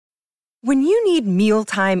When you need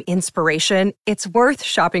mealtime inspiration, it's worth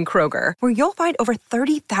shopping Kroger, where you'll find over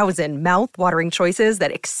 30,000 mouth-watering choices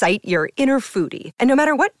that excite your inner foodie. And no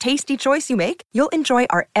matter what tasty choice you make, you'll enjoy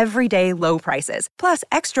our everyday low prices, plus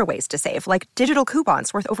extra ways to save, like digital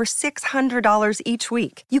coupons worth over $600 each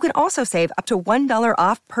week. You can also save up to $1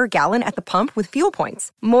 off per gallon at the pump with fuel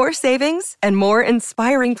points. More savings and more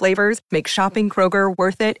inspiring flavors make shopping Kroger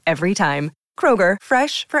worth it every time. Kroger,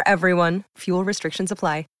 fresh for everyone. Fuel restrictions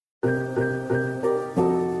apply.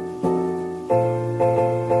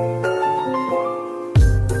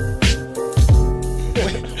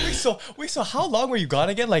 So how long were you gone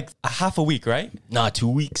again? Like a half a week, right? Nah, 2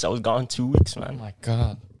 weeks. I was gone 2 weeks, man. Oh my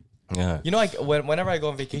God. Yeah. You know, like whenever I go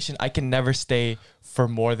on vacation, I can never stay for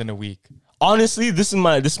more than a week. Honestly, this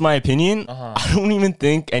is my opinion. I don't even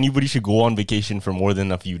think anybody should go on vacation for more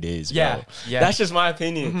than a few days. Yeah, bro. yeah. That's just my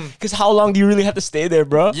opinion. Because how long do you really have to stay there,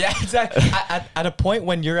 bro? Yeah, exactly. at a point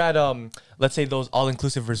when you're at let's say those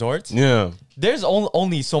all-inclusive resorts, Yeah. there's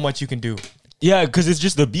only so much you can do. Yeah, because it's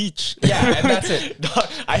just the beach. Yeah, and that's it.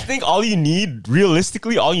 I think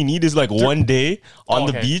realistically, all you need is like 1 day on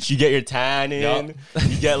the Okay. beach. You get your tan in. Yup.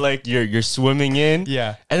 You get like your swimming in.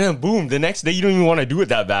 Yeah. And then boom, the next day you don't even want to do it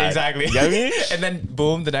that bad. Exactly. You know what I mean? And then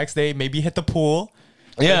boom, the next day maybe hit the pool.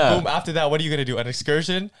 Yeah. And boom, after that, what are you gonna do? An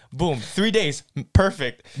excursion? Boom, 3 days,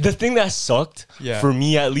 perfect. The thing that sucked for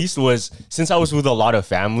me at least was since I was with a lot of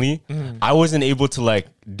family, I wasn't able to like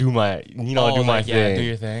do my do my thing. Yeah, do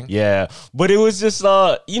your thing. Yeah. But it was just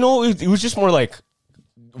it was just more like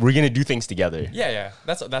we're gonna do things together. Yeah.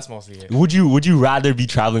 That's mostly it. Would you rather be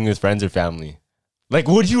traveling with friends or family? Like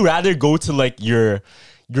would you rather go to like your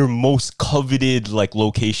most coveted like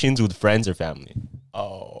locations with friends or family?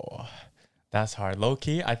 Oh, that's hard. Low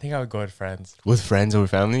key, I think I would go with friends. With friends over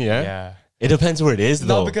family, yeah? Yeah. It depends where it is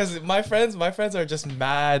though. No, because my friends are just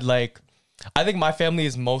mad. Like, I think my family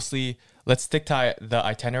is mostly let's stick to the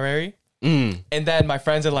itinerary, and then my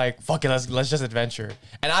friends are like, "Fuck it, let's just adventure."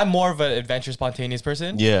 And I'm more of an adventure, spontaneous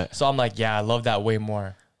person. Yeah. So I'm like, yeah, I love that way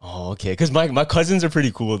more. Oh, okay. Because my cousins are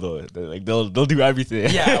pretty cool though. They'll do everything.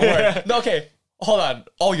 Yeah. Word. No, okay. Hold on.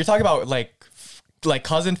 Oh, you're talking about like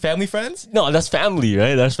cousin, family, friends? No, that's family,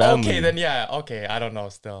 right? That's family. Okay, then yeah. Okay, I don't know.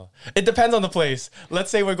 Still, it depends on the place.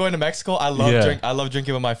 Let's say we're going to Mexico. I love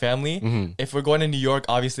drinking with my family. If we're going to New York,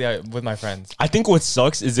 obviously with my friends. I think what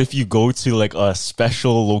sucks is if you go to like a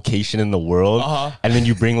special location in the world and then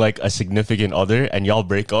you bring like a significant other and y'all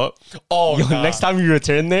break up. Oh, nah. Next time you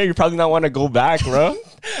return there, you probably not want to go back, bro.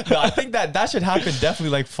 No, I think that should happen definitely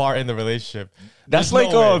like far in the relationship. That's There's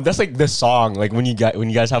like no way. that's like the song. Like when you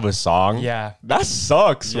guys have a song. Yeah. That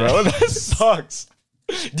sucks, bro. That sucks.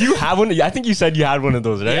 Do you have one? I think you said you had one of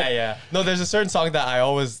those, right? Yeah. No, there's a certain song that I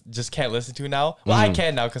always just can't listen to now. Well, I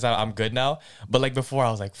can now because I'm good now. But like before,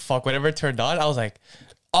 I was like, fuck. Whenever it turned on, I was like,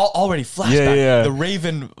 already flashback.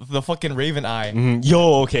 Yeah. The fucking Raven Eye.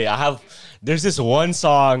 Yo, okay. There's this one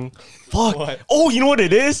song. Fuck. What? Oh, you know what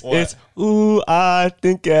it is? What? It's ooh, I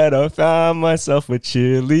think I found myself a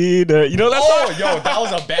cheerleader. You know that Oh, song? yo, that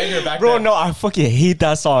was a banger back Bro, then. no, I fucking hate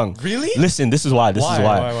that song. Really? Listen, this is why.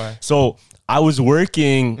 Why? So I was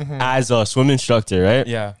working as a swim instructor, right?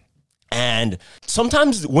 Yeah. And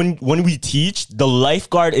sometimes when we teach, the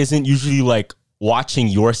lifeguard isn't usually like watching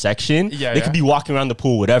your section. Yeah, They could be walking around the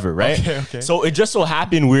pool, whatever, right? Okay. So it just so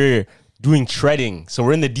happened we're doing treading. So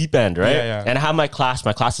we're in the deep end, right? Yeah. And I have my class.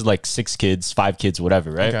 My class is like 6 kids, 5 kids,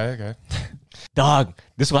 whatever, right? Okay. Dog,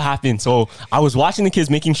 this is what happened. So I was watching the kids,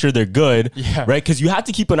 making sure they're good, Yeah. right? Because you have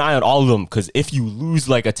to keep an eye on all of them. Because if you lose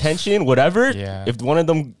like attention, whatever, Yeah. if one of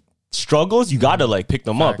them struggles, you gotta like pick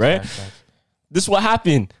them up, right? Facts. This is what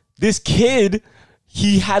happened. This kid,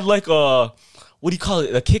 he had like what do you call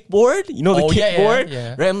it? A kickboard? You know the Oh, yeah, kickboard?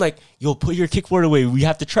 yeah. Right? I'm like, yo, put your kickboard away. We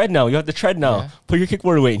have to tread now. You have to tread now. Yeah. Put your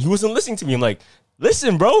kickboard away. And he wasn't listening to me. I'm like,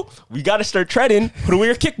 listen, bro, we got to start treading. Put away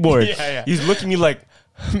your kickboard. Yeah. He's looking at me like,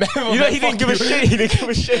 he didn't give a shit. He didn't give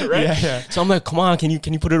a shit, right? Yeah. So I'm like, come on, can you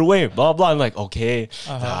put it away? Blah, blah. I'm like, okay.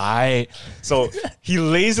 All right. So he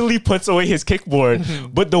lazily puts away his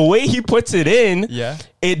kickboard. But the way he puts it in, Yeah.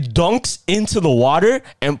 it dunks into the water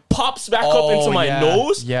and pops back up into my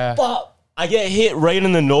nose. Yeah. Pop. I get hit right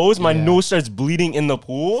in the nose. My Yeah. nose starts bleeding in the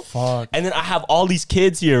pool. Fuck. And then I have all these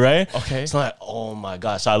kids here, right? Okay. So I'm like, oh my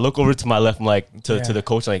gosh. So I look over to my left, I'm like, to the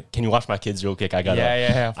coach, like, can you watch my kids real quick? I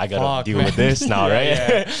gotta Fuck, deal man. with this now, Yeah, right?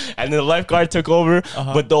 yeah. And then the lifeguard took over.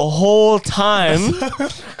 But the whole time,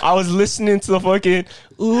 I was listening to the fucking,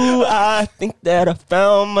 ooh, I think that I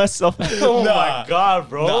found myself. Oh my God,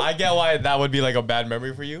 bro. No, I get why that would be like a bad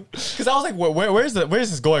memory for you. Because I was like, where's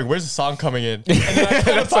this going? Where's the song coming in? And then I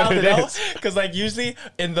kind of found it out. Because like usually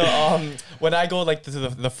in the when I go like to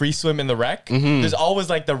the free swim in the rec, there's always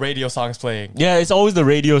like the radio songs playing. Yeah, it's always the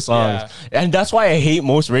radio songs. Yeah. And that's why I hate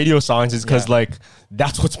most radio songs is because like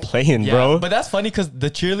that's what's playing, bro. But that's funny because the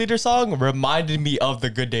cheerleader song reminded me of the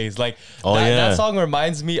good days. Like that song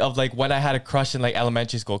reminds me of like when I had a crush in like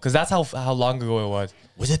elementary school because that's how long ago it was.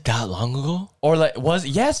 Was it that long ago? Or like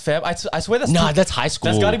yes, fam. I swear that's that's high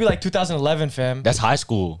school. That's got to be like 2011, fam. That's high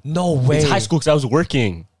school. No way. It's high school because I was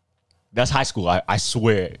working. That's high school. I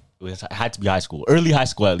swear. It had to be high school. Early high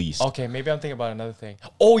school at least. Okay, maybe I'm thinking about another thing.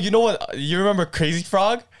 Oh, you know what? You remember Crazy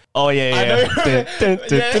Frog? Oh, yeah.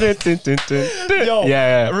 Yo,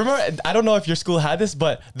 yeah. Remember, I don't know if your school had this,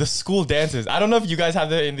 but the school dances. I don't know if you guys have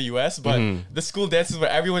that in the US, but the school dances where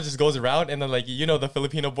everyone just goes around and then like, the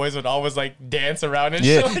Filipino boys would always like dance around and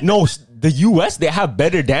shit. Like no, the US, they have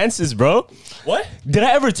better dances, bro. What? Did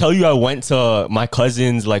I ever tell you I went to my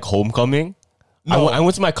cousin's like homecoming? No. I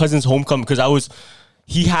went to my cousin's homecoming because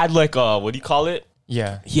he had like what do you call it?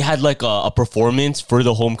 Yeah. He had like a performance for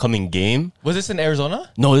the homecoming game. Was this in Arizona?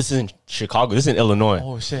 No, this is in Chicago. This is in Illinois.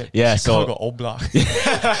 Oh shit. Yeah, Chicago, O Block.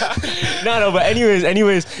 No, but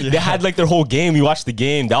anyways, they had like their whole game. We watched the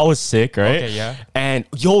game. That was sick, right? Okay, yeah. And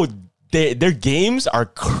their games are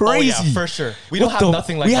crazy. Oh yeah, for sure. We don't have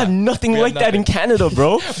nothing like that. We have nothing like that in Canada,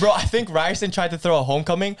 bro. Bro, I think Ryerson tried to throw a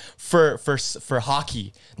homecoming for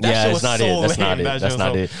hockey. That shit was not so it. That's lame. not it. That's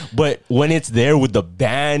not so- it. But when it's there with the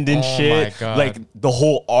band and shit, my God. like the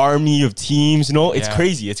whole army of teams, it's Yeah.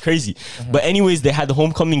 crazy. It's crazy. But anyways, they had the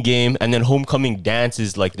homecoming game and then homecoming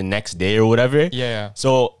dances like the next day or whatever. Yeah.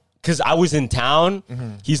 So because I was in town,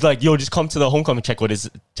 he's like, "Yo, just come to the homecoming, check what it's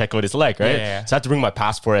like, right?" Yeah. So I had to bring my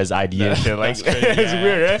passport as ID and shit. Like, That's crazy, it's yeah.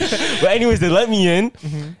 weird, right? But anyways, they let me in,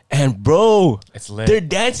 and bro, It's lit. their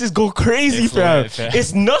dances go crazy, It's fam. lit, fam.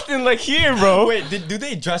 It's nothing like here, bro. Wait, do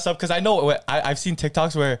they dress up? Because I know I've seen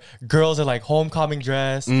TikToks where girls are like homecoming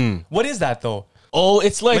dress. What is that though? Oh,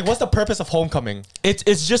 it's Like, what's the purpose of homecoming?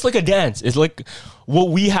 It's just like a dance. It's like what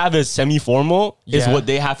we have as semi-formal is Yeah. what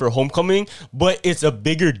they have for homecoming, but it's a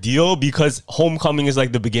bigger deal because homecoming is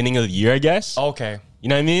like the beginning of the year, I guess. Okay. You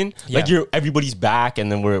know what I mean? Yeah. Like everybody's back,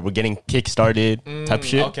 and then we're getting kick-started type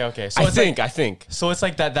shit. Okay. So I it's think. So it's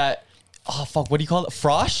like that. Oh fuck! What do you call it?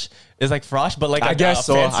 Frosh? It's like frosh, but like I guess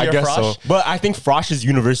so. Frosh. But I think Frosh is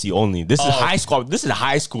university only. This is Oh. high school. This is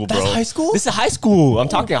high school, bro. That's high school? This is high school. I'm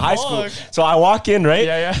talking high school. fuck. So I walk in, right?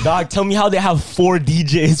 Yeah. Dog, tell me how they have 4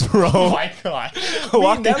 DJs, bro. Oh my god! We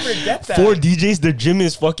Walk in, never get that. 4 DJs. Their gym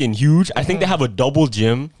is fucking huge. I think they have a double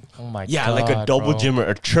gym. Oh my Yeah, god! like a double bro. gym or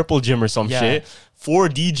a triple gym or some Yeah. shit. 4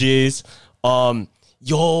 DJs.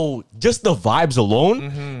 Yo, just the vibes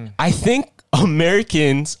alone. I think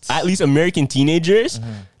Americans, at least American teenagers,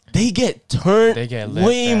 they get turned They get lit,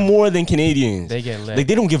 way fam. more than Canadians. They get lit. Like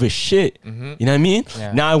they don't give a shit. You know what I mean?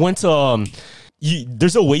 Yeah. Now I went to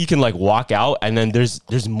there's a way you can like walk out and then there's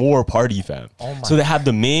more party, fam. Oh my so they have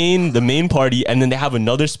the main party and then they have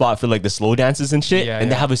another spot for like the slow dances and shit. Yeah, and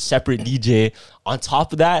they yeah. have a separate DJ. On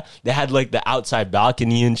top of that, they had like the outside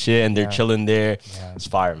balcony and shit and they're chilling there. It's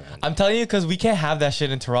fire, man. I'm telling you, because we can't have that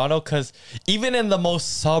shit in Toronto. Because even in the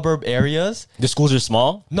most suburb areas, The schools are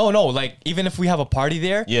small. no, like even if we have a party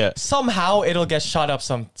there, Yeah. somehow it'll get shot up.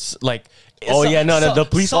 Oh, yeah, no, the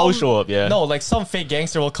police always show up, yeah. No, like some fake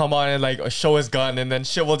gangster will come on and like show his gun, and then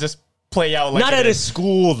shit will just play out. Like Not it at a is.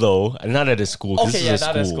 school though. Not at a school. 'cause Okay, this yeah, is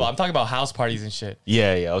not at school. I'm talking about house parties and shit.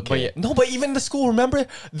 Yeah, okay. But yeah, no, but even the school, remember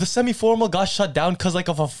the semi-formal got shut down because like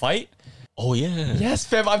of a fight. Oh yeah. Yes,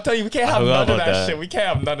 fam. I'm telling you, we can't have forgot none of about that that. shit. We can't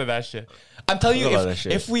have none of that shit. I'm telling you, forgot about that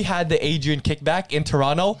shit. if we had the Adrian kickback in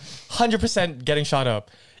Toronto, 100% getting shot up.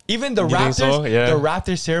 Even the You think Raptors, so? Yeah. the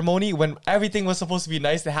Raptors ceremony when everything was supposed to be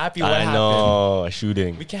nice and happy, what I happened? know. A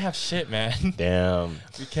shooting. We can't have shit, man. Damn.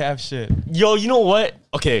 We can't have shit. Yo, you know what?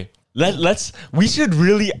 Okay. We should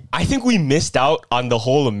really, I think we missed out on the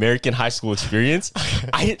whole American high school experience.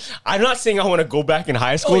 I'm not saying I want to go back in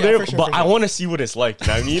high school yeah, there, for sure, but for I sure. want to see what it's like. You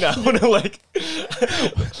know what I mean? I want to like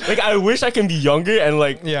I wish I can be younger and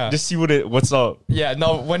like Yeah. just see what's up. Yeah,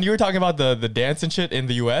 no, when you were talking about the dance and shit in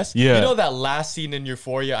the US, Yeah. you know that last scene in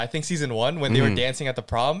Euphoria, I think season 1, when they were dancing at the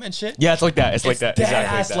prom and shit? Yeah, it's like that. It's like that. Dead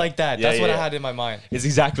Exactly ass like that. Yeah, That's what yeah. I had in my mind. It's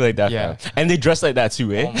exactly like that, Yeah. fam. And they dress like that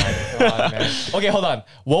too, eh? Oh my god, man. Okay, hold on.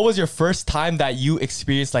 What was your first time that you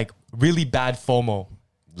experienced like really bad FOMO?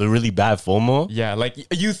 the really bad FOMO. Yeah, like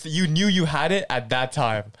you knew you had it at that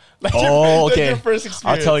time. Like Oh, like okay. your first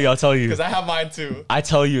experience. I'll tell you. Because I have mine too. I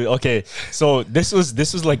tell you, okay. So this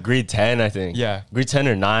was like grade 10, I think. Yeah. Grade 10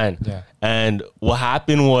 or 9. Yeah. And what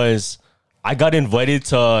happened was I got invited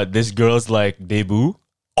to this girl's like debut.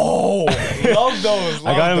 Oh, love those.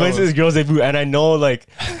 I got invited to this girl's debut, and I know like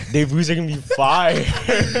debuts are gonna be fire.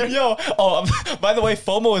 Yo, by the way,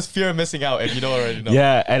 FOMO is fear of missing out, if you don't already know.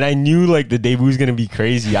 Yeah, and I knew like the debut is gonna be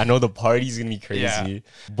crazy. I know the party's gonna be crazy. Yeah.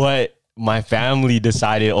 But my family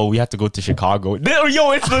decided, oh, we have to go to Chicago.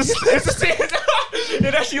 Yo, it's the same.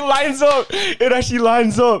 It actually lines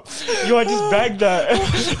up. Yo, I just bagged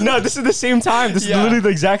that. No, this is the same time. This is literally the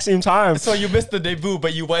exact same time. So you missed the debut,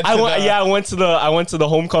 but you went to I went to the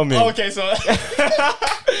homecoming. Oh, okay, so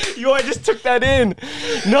Yo, I just took that in.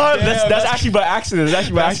 No, that's actually by accident.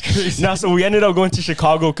 crazy. No, so we ended up going to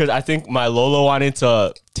Chicago because I think my Lolo wanted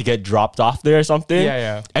to get dropped off there or something.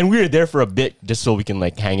 Yeah. And we were there for a bit just so we can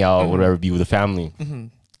like hang out, whatever, be with the family.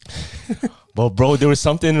 But bro, there was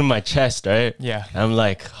something in my chest, right? Yeah. And I'm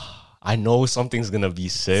like, I know something's gonna be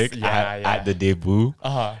sick at the debut,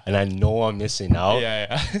 and I know I'm missing out.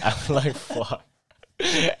 Yeah. I'm like, fuck.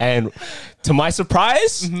 And to my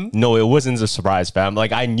surprise, no, it wasn't a surprise, fam.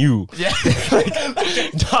 Like I knew. Yeah.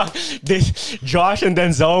 Josh and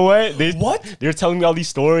Denzel went. What? They're telling me all these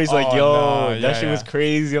stories. Like, Oh, yo, no. that shit was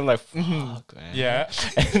crazy. I'm like, fuck, man. Yeah.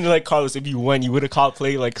 And like Carlos, if you went, you would have caught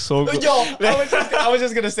play like so good. Yo, I was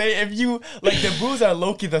just gonna say, if you like debuts are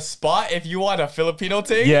low-key the spot if you want a Filipino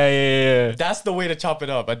thing. Yeah. That's the way to chop it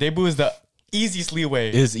up. A debut is the easiest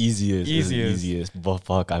leeway. It's easiest. Easiest. But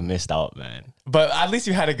fuck, I missed out, man. But at least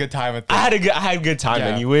you had a good time with it. I had a good time Yeah.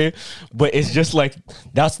 anyway. But it's just like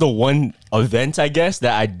that's the one event I guess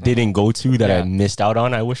that I didn't go to that I Yeah. missed out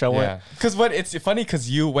on. I wish I went. Yeah, because it's funny because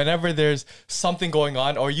whenever there's something going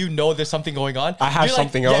on or there's something going on, I have you're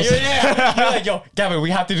something like, else. Yeah. You're like, yo, Gavin,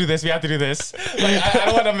 we have to do this. Like, I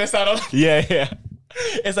don't want to miss out on. Yeah.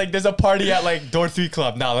 It's like there's a party at like Door 3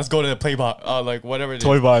 Club. Now let's go to the play box, like whatever it is.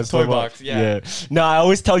 Toy box. Yeah. No, I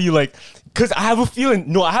always tell you like, cause I have a feeling.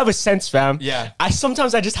 No, I have a sense, fam. Yeah.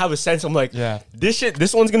 Sometimes I just have a sense. I'm like, Yeah.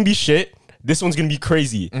 this one's gonna be shit. This one's gonna be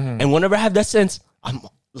crazy. And whenever I have that sense, I'm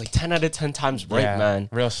like 10 out of 10 times right, Yeah, man.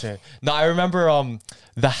 real shit. No, I remember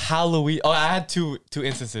the Halloween. Oh, I had two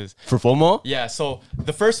instances. For FOMO? Yeah, so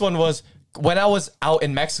the first one was when I was out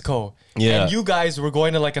in Mexico. Yeah. And you guys were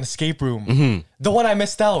going to like an escape room. The one I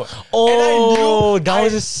missed out. Oh, and I knew that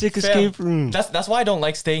was a sick escape room. That's why I don't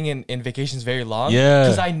like staying in vacations very long. Yeah.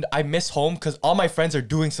 Because I miss home because all my friends are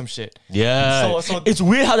doing some shit. Yeah. So it's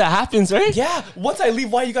weird how that happens, right? yeah, once I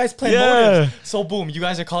leave, why you guys playing Yeah. motives? So boom, you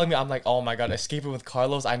guys are calling me. I'm like, oh my god, escaping with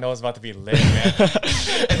Carlos. I know it's about to be lit, man.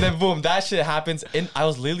 And then boom, that shit happens. And I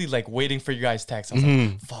was literally like waiting for you guys' text. I was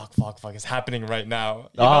like, fuck, it's happening right now.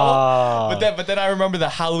 You know? Ah. But then I remember the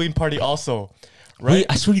Halloween party also. Right? Right?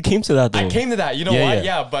 I swear you came to that though. I came to that. You know Yeah, why? yeah.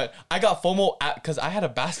 Yeah, but I got FOMO because I had a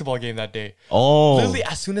basketball game that day. Oh. Literally,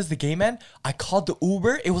 as soon as the game ended, I called the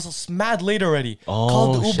Uber. It was mad late already. Oh,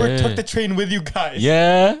 Called the Uber, shit. took the train with you guys.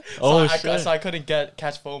 Yeah. So I couldn't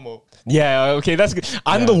catch FOMO. Yeah, okay, that's good.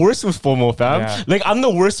 I'm the worst with FOMO, fam. Yeah. Like, I'm the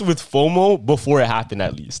worst with FOMO before it happened,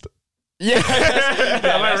 at least. Yeah,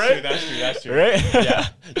 that's right? That's true. Right? Yeah,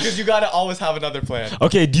 because you gotta always have another plan.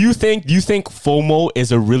 Okay, do you think FOMO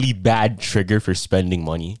is a really bad trigger for spending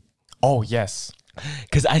money? Oh yes.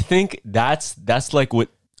 Because I think that's like what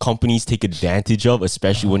companies take advantage of,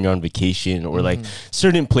 especially when you're on vacation or like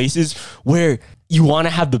certain places where you want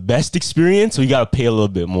to have the best experience, so you gotta pay a little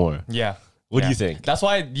bit more. Yeah. What do you think? That's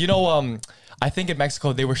why I think in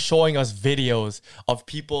Mexico they were showing us videos of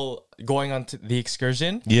people going on to the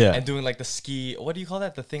excursion. Yeah. And doing like the ski. What do you call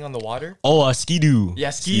that? The thing on the water. Oh, Ski-Doo.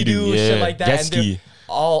 Yeah, ski-doo, shit like that. Jet and they're ski.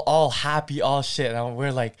 all happy, all shit. And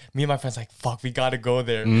we're like, me and my friends like, fuck, we gotta go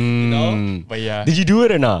there. You know? But yeah. Did you do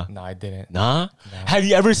it or not? No, I didn't. Nah? Have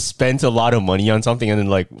you ever spent a lot of money on something and then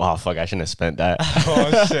like, oh, fuck, I shouldn't have spent that?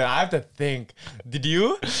 Oh shit, I have to think. Did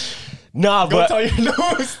you? Nah, Go but... tell your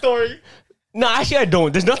new story. No, actually, I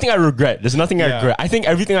don't. There's nothing I regret. I regret. I think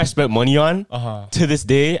everything I spent money on to this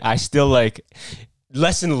day, I still like.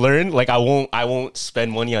 Lesson learned. Like I won't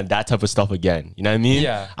spend money on that type of stuff again. You know what I mean?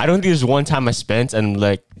 Yeah. I don't think there's one time I spent and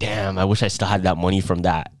like, damn, I wish I still had that money from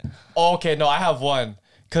that. Oh, okay, no, I have one.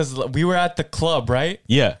 Cause we were at the club, right?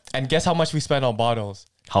 Yeah. And guess how much we spent on bottles?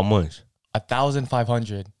 How much?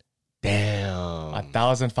 1,500. Damn.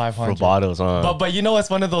 1,500 for bottles, huh? But you know, it's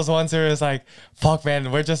one of those ones where it's like, fuck,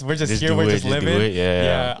 man, we're just here, do we're it, just just do living. it,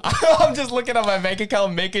 yeah. I'm just looking at my bank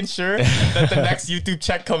account, making sure that the next YouTube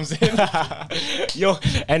check comes in. Yo,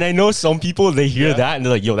 and I know some people, they hear that and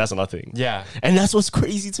they're like, yo, that's nothing. Yeah. And that's what's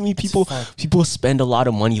crazy to me. People spend a lot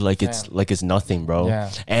of money like it's nothing, bro.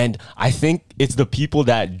 Yeah. And I think it's the people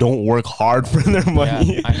that don't work hard for their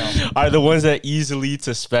money I know. are the ones that easily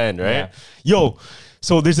to spend, right? Yo,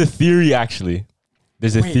 so there's a theory actually.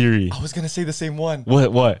 There's a theory. I was gonna say the same one.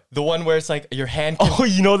 What? The one where it's like your hand can... Oh,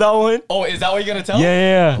 you know that one? Oh, is that what you're gonna tell?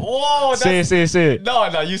 Yeah. Whoa, that's... Say it.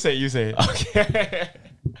 No, you say it. Okay.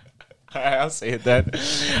 All right, I'll say it then.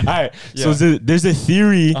 All right. So there's a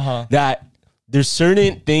theory that there's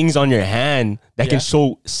certain things on your hand that can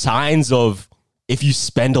show signs of if you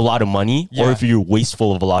spend a lot of money or if you're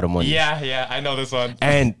wasteful of a lot of money. Yeah, I know this one.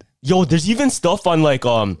 And yo, there's even stuff on like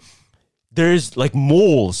there's like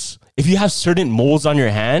moles. If you have certain moles on your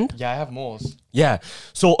hand. Yeah, I have moles. Yeah.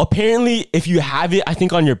 So apparently if you have it, I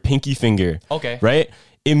think on your pinky finger. Okay. Right?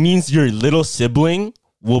 It means your little sibling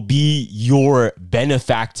will be your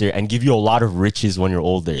benefactor and give you a lot of riches when you're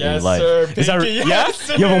older in your life. Sir, Is that pinky, yeah?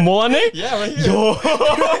 sir. You have a mole on there? Yeah, right here. Yo.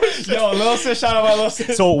 Little sis, shout out my little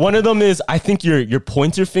sis. So one of them is I think your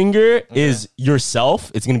pointer finger is yourself.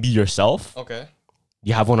 It's gonna be yourself. Okay.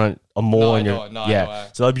 You have one on a mole on your I know.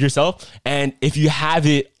 So that'll be yourself. And if you have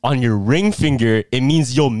it on your ring finger, it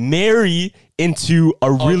means you'll marry into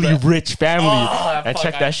a really rich family. And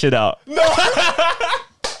check that shit out. No,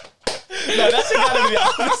 that shit gotta be the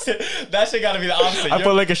opposite. That shit gotta be the opposite. I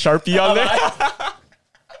put like a Sharpie on there.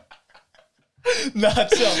 Nah,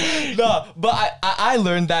 chill. Nah, but I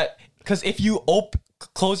learned that because if you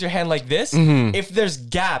close your hand like this, if there's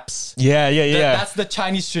gaps, that's the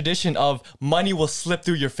Chinese tradition of money will slip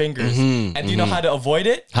through your fingers. And do you know how to avoid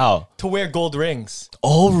it? How? To wear gold rings.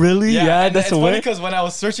 Oh, really? Yeah, and that's it's a funny way. because when I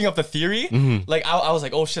was searching up the theory, like I was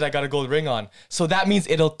like, oh shit, I got a gold ring on. So that means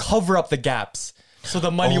it'll cover up the gaps. So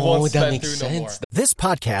the money won't spend through no more. This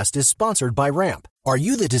podcast is sponsored by Ramp. Are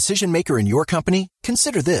you the decision maker in your company?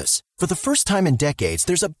 Consider this. For the first time in decades,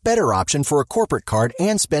 there's a better option for a corporate card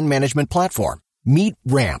and spend management platform. Meet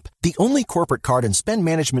Ramp, the only corporate card and spend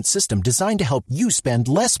management system designed to help you spend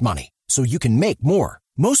less money so you can make more.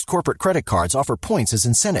 Most corporate credit cards offer points as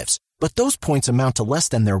incentives, but those points amount to less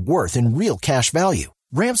than their worth in real cash value.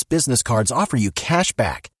 Ramp's business cards offer you cash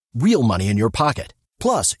back, real money in your pocket.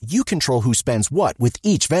 Plus, you control who spends what with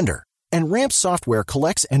each vendor. And Ramp software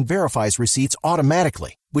collects and verifies receipts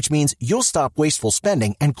automatically, which means you'll stop wasteful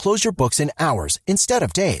spending and close your books in hours instead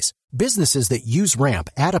of days. Businesses that use Ramp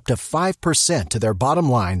add up to 5% to their bottom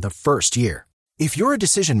line the first year. If you're a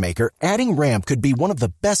decision maker, adding Ramp could be one of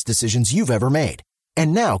the best decisions you've ever made.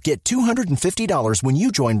 And now get $250 when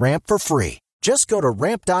you join Ramp for free. Just go to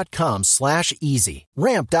ramp.com/easy.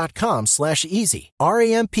 Ramp.com/easy.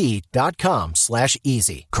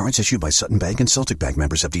 RAMP.com/easy. Cards issued by Sutton Bank and Celtic Bank,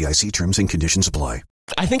 members of DIC. Terms and conditions apply.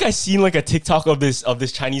 I think I seen like a TikTok of this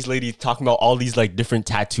Chinese lady talking about all these like different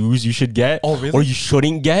tattoos you should get or you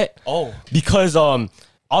shouldn't get. Oh. Because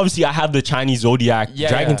obviously I have the Chinese zodiac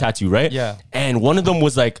dragon tattoo, right? Yeah. And one of them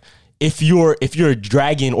was like if you're a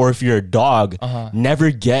dragon or if you're a dog,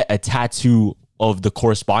 never get a tattoo of the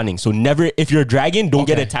corresponding. So never, if you're a dragon, don't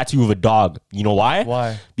get a tattoo of a dog. You know why?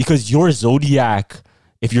 Why? Because your zodiac,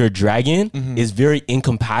 if you're a dragon, is very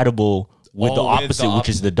incompatible with the opposite, which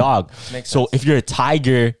is the dog. So if you're a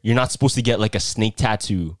tiger, you're not supposed to get like a snake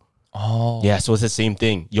tattoo. Oh. Yeah, so it's the same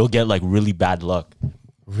thing. You'll get like really bad luck.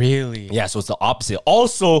 Really? Yeah, so it's the opposite.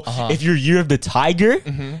 Also, if you're year of the tiger,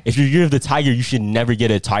 you should never get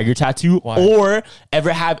a tiger tattoo or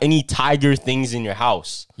ever have any tiger things in your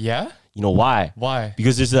house. Yeah? You know why? Why?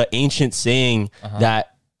 Because there's an ancient saying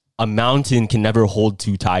that a mountain can never hold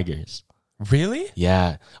two tigers. Really?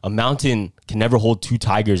 Yeah. A mountain can never hold two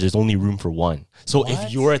tigers. There's only room for one. So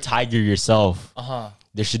if you're a tiger yourself,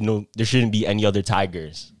 there shouldn't be any other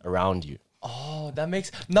tigers around you. Oh, that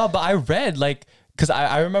makes... No, but I read like... Because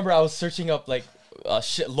I remember I was searching up like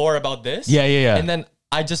shit lore about this. Yeah. And then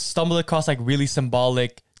I just stumbled across like really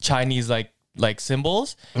symbolic Chinese like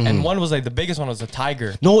symbols. And one was like, the biggest one was a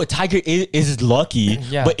tiger. No, a tiger is lucky.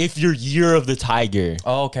 Yeah. But if you're year of the tiger.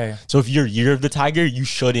 Oh, okay. So if you're year of the tiger, you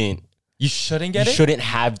shouldn't. You shouldn't get You it? shouldn't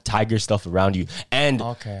have tiger stuff around you. And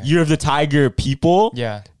year of the tiger people,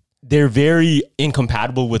 they're very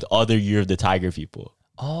incompatible with other year of the tiger people.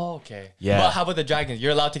 Oh, okay. Yeah. But how about the dragons?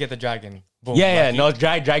 You're allowed to get the dragon. Boom, yeah. lucky. No,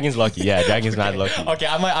 dragon's lucky. Yeah, dragon's not lucky. Okay,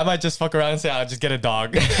 I might just fuck around and say I'll just get a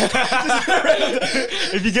dog.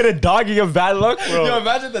 If you get a dog, you get bad luck, bro. Yo,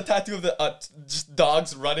 imagine the tattoo of the just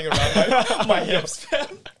dogs running around my hips,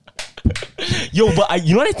 man. Yo, but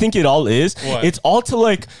you know what I think it all is? What? It's all to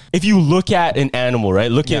like, if you look at an animal,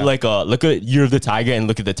 right? Look at look at Year of the Tiger and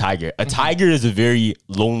look at the tiger. A tiger is a very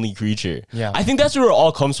lonely creature. Yeah. I think that's where it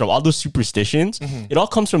all comes from. All those superstitions, it all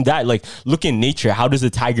comes from that. Like, look at nature. How does a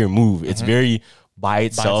tiger move? It's very by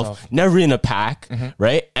itself, never in a pack,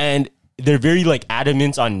 right? And they're very like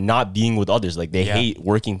adamant on not being with others. Like they hate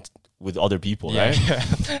working with other people, right?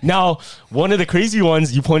 Now, one of the crazy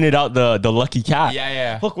ones, you pointed out the lucky cat.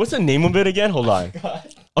 Yeah. Look, what's the name of it again? Hold on.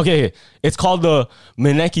 Okay, it's called the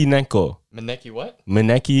Maneki Nenko. Maneki what?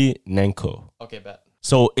 Maneki Nenko. Okay, bet.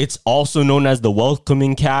 So it's also known as the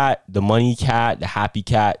welcoming cat, the money cat, the happy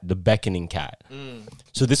cat, the beckoning cat.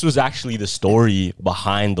 So this was actually the story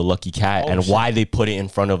behind the lucky cat and why they put it in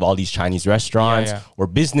front of all these Chinese restaurants or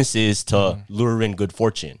businesses to lure in good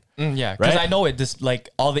fortune. Yeah, because Right? I know it. This like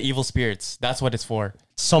all the evil spirits. That's what it's for.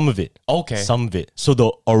 Some of it. Okay. Some of it. So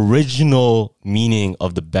the original meaning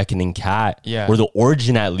of the beckoning cat, or the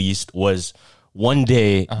origin at least, was one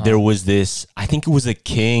day there was this, I think it was a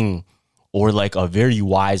king or like a very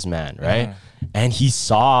wise man, right? And he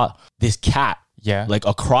saw this cat like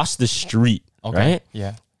across the street, right?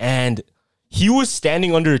 Yeah. And he was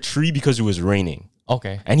standing under a tree because it was raining.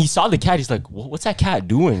 Okay. And he saw the cat. He's like, what's that cat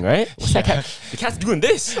doing, right? What's that cat? The cat's doing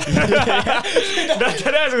this.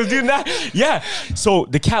 That ass was doing that. Yeah. So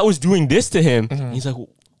the cat was doing this to him. He's like,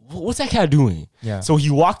 what's that cat doing? Yeah. So he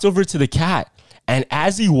walked over to the cat. And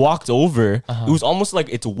as he walked over, it was almost like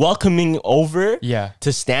it's welcoming over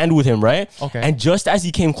to stand with him, right? Okay. And just as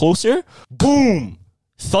he came closer, boom,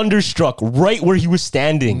 thunderstruck right where he was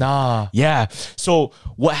standing. Nah. Yeah. So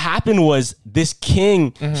what happened was this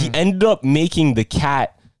king, he ended up making the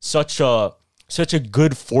cat such a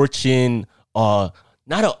good fortune, not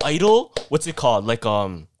an idol. What's it called? Like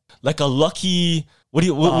a lucky, what do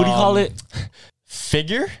you call it?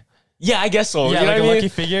 Figure? Yeah, I guess so. Yeah, You know like what a I mean? lucky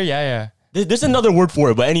figure. Yeah. There's another word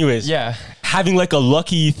for it, but anyways. Yeah. Having like a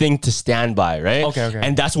lucky thing to stand by, right? Okay.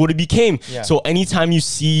 And that's what it became. Yeah. So anytime you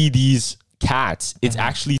see these cats, it's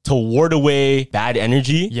actually to ward away bad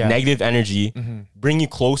energy, negative energy, bring you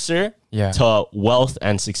closer to wealth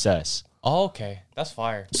and success. Oh, okay. That's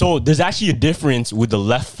fire. So there's actually a difference with the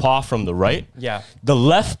left paw from the right. Yeah. The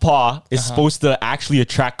left paw is supposed to actually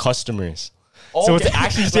attract customers. So it's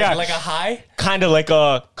actually like a high? kind of like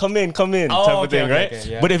a come in type of thing, right?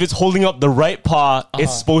 Okay, yeah. But if it's holding up the right paw,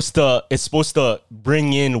 it's supposed to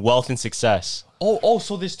bring in wealth and success. Oh,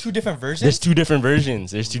 so there's two different versions? There's two different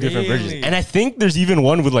versions. Really? And I think there's even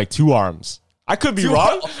one with like two arms. I could be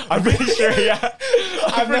wrong. I'm pretty sure, yeah.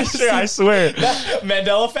 I'm pretty sure, I swear.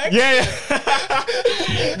 Mandela effect? Yeah.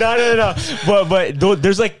 No. But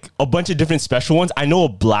there's like a bunch of different special ones. I know a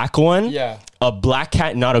black one. Yeah. A black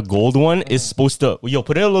cat, not a gold one, is supposed to... Yo,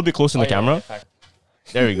 put it a little bit closer in the camera.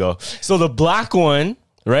 There we go. So the black one,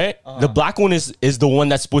 right? The black one is the one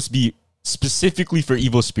that's supposed to be specifically for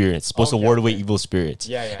evil spirits. Supposed to ward away evil spirits.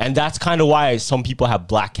 Yeah. And that's kind of why some people have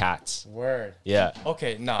black cats. Word. Yeah.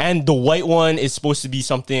 Okay, nah. And the white one is supposed to be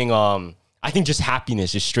something, I think just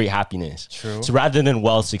happiness, just straight happiness. True. So rather than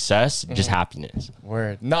wealth, success, just happiness.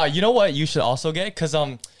 Word. Nah, you know what you should also get? Because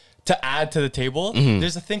to add to the table,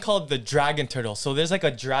 there's a thing called the dragon turtle. So there's like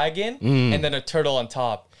a dragon and then a turtle on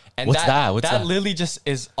top. And What's that? What's that? literally just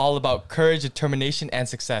is all about courage, determination, and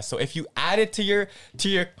success. So if you add it to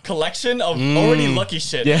your collection of already lucky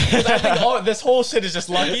shit, because I think this whole shit is just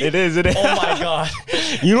lucky. It is. Oh my god.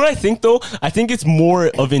 You know what I think though? I think it's more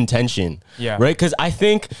of intention. Yeah. Right? Because I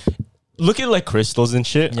think, look at like crystals and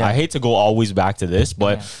shit. Yeah. I hate to go always back to this,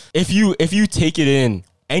 but if you take it in,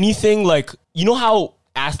 anything like, you know how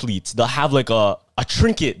athletes, they'll have like a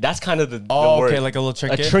trinket. That's kind of the word. Okay, like a little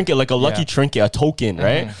trinket. A trinket, like a lucky trinket, a token,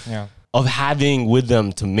 right? Yeah. Of having with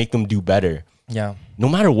them to make them do better. Yeah. No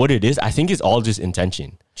matter what it is, I think it's all just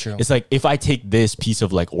intention. True. It's like if I take this piece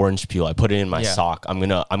of like orange peel, I put it in my sock, I'm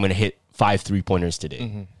gonna hit 5 3-pointers today. You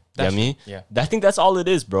know what I mean? Yeah. I think that's all it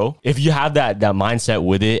is, bro. If you have that mindset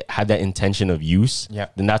with it, have that intention of use,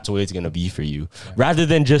 then that's the way it's gonna be for you. Rather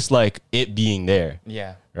than just like it being there.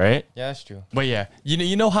 Yeah. Right? Yeah, that's true. But yeah,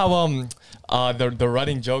 you know how the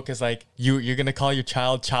running joke is like you're gonna call your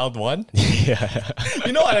child one. Yeah.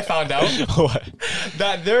 You know what I found out? What?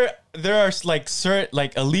 That there are like certain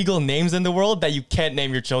like illegal names in the world that you can't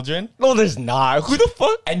name your children, No, there's not. Who the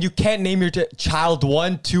fuck? and you can't name your child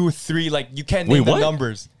 1, 2, 3. Like you can't name Wait, the what?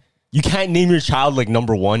 numbers. You can't name your child like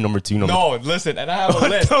number 1, number 2, number No, listen, and I have a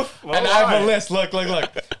list. the fuck? And I have a list. Look.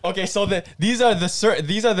 Okay, so these are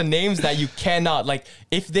the names that you cannot, like,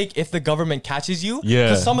 if the government catches you. Yeah.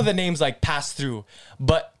 Because some of the names like pass through,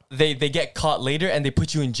 but they get caught later and they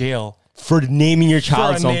put you in jail For naming your for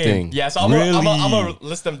child a something. name. Yeah, so I'm really? gonna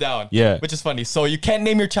list them down. Yeah. Which is funny. So you can't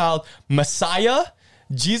name your child Messiah,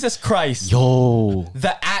 Jesus Christ, Yo.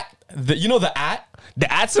 you know the at?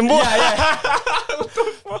 The at symbol? Yeah.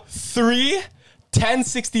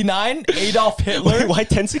 1069 Adolf Hitler. Wait, why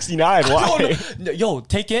 1069? Why? No. Yo,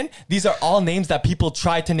 take in. These are all names that people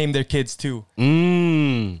try to name their kids too.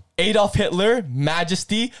 Adolf Hitler,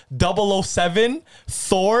 Majesty, 007,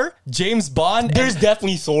 Thor, James Bond. There's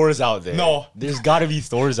definitely Thors out there. No. There's got to be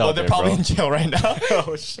Thors out they're there, probably bro. in jail right now.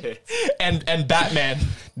 Oh, shit. and Batman.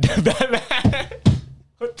 Batman.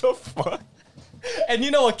 What the fuck? And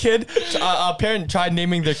you know, a parent tried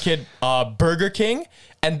naming their kid Burger King,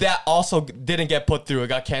 and that also didn't get put through. It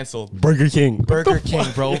got canceled. Burger King. Burger King,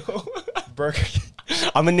 bro. Burger King.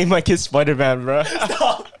 I'm gonna name my kid Spider-Man, bro.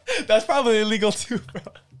 That's probably illegal too, bro.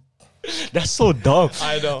 That's so dumb.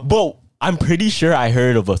 I know. But I'm pretty sure I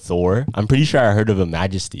heard of a Thor. I'm pretty sure I heard of a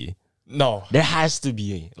Majesty. No. There has to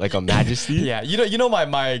be like a Majesty. Yeah, you know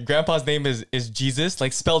my grandpa's name is Jesus,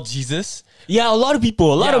 like spelled Jesus. Yeah, a lot of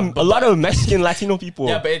people, a lot of Mexican Latino people.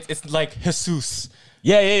 Yeah, but it's like Jesus.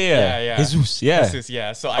 Yeah. Jesus, yeah. Jesus,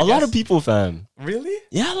 yeah. So A lot of people, fam. Really?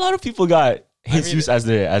 Yeah, a lot of people got Jesus as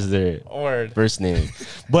their Word. first name.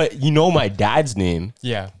 But you know my dad's name?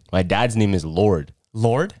 Yeah. My dad's name is Lord.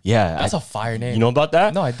 Lord? Yeah. That's a fire name. You know about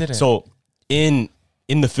that? No, I didn't. So in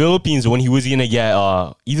the Philippines, when he was gonna get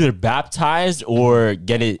either baptized or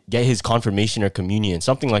get his confirmation or communion,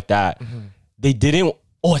 something like that, they didn't.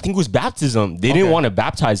 Oh, I think it was baptism. They didn't want to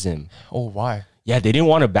baptize him. Oh, why? Yeah, they didn't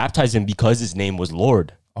want to baptize him because his name was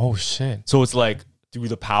Lord. Oh shit. So it's like through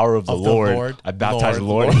the power of the Lord, I baptized the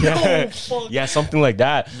Lord. Yeah, something like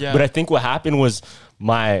that. Yeah. But I think what happened was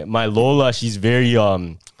my Lola, she's very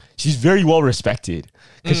well respected.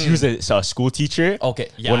 Because she was a school teacher. Okay,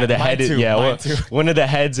 yeah, one of the mine too, mine too. One of the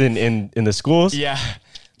heads in the schools. Yeah.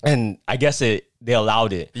 And I guess they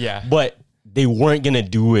allowed it. Yeah. But they weren't gonna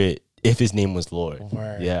do it if his name was Lord.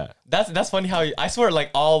 Word. Yeah. That's funny how I swear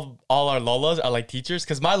like all our Lolas are like teachers,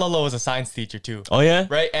 because my Lola was a science teacher too. Oh yeah?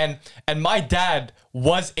 Right? And my dad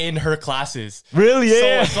was in her classes. Really?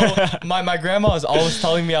 Yeah. So my grandma was always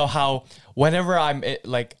telling me how whenever I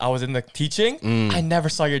was in the teaching, I never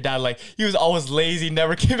saw your dad. Like, he was always lazy,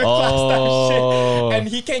 never came to class, that shit. And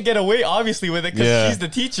he can't get away, obviously, with it because she's the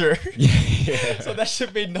teacher. So that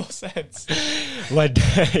shit made no sense. My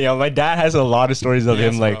dad has a lot of stories of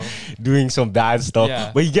him like doing some bad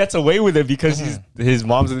stuff, but he gets away with it because his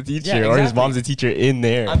mom's the teacher, or his mom's the teacher in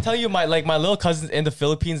there. I'm telling you, my little cousins in the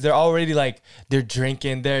Philippines, they're already like, they're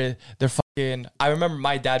drinking, they're fucking. I remember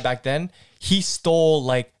my dad back then, he stole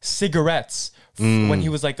like cigarettes when he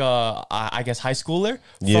was like I guess high schooler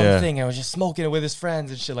from the thing, and was just smoking it with his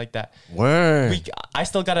friends and shit like that. Word. I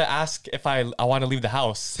still gotta ask if I want to leave the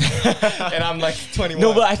house, and I'm like 21.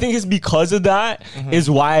 No, but I think it's because of that is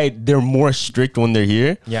why they're more strict when they're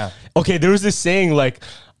here. Yeah. Okay, there was this saying like,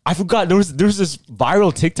 I forgot, there was this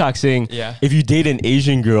viral TikTok saying, if you date an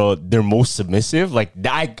Asian girl, they're most submissive. Like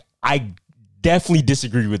that, I definitely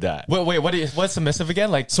disagree with that. Wait, what's submissive again?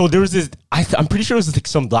 Like, so there was this, I'm pretty sure it was like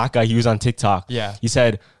some black guy, he was on TikTok. Yeah. He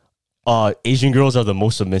said, Asian girls are the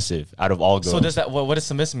most submissive out of all girls. So does that, what does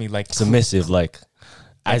submissive mean? Like submissive, like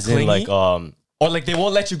as in clingy? like, or like they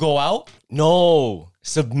won't let you go out? no,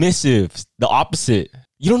 submissive, the opposite.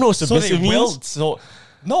 You don't know what submissive means?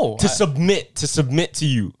 No. To submit to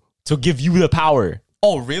you, to give you the power.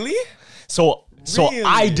 Oh, really? So Really?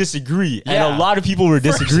 I disagree, and Yeah. a lot of people were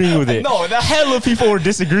disagreeing with it. No, hella people were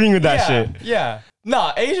disagreeing with that shit. Yeah.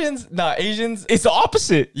 Nah, Asians. It's the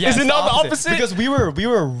opposite. Yeah, Is it it's not the opposite? Because we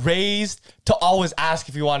were raised to always ask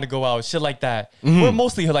if you wanted to go out, shit like that. We're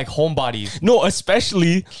mostly like homebodies. No,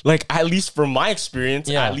 especially like, at least from my experience,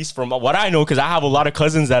 at least from what I know, because I have a lot of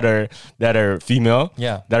cousins that are female,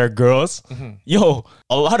 that are girls. Yo,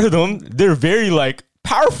 a lot of them, they're very like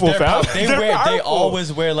powerful, fam. They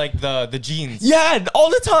always wear like the jeans. Yeah,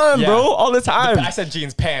 all the time, bro. All the time. I said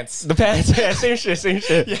jeans, pants. The pants, yeah, same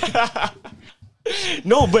shit. Yeah.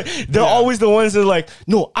 No, but they're always the ones that are like,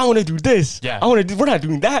 no, I want to do this. Yeah. We're not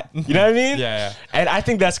doing that. You know what I mean? Yeah. And I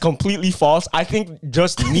think that's completely false. I think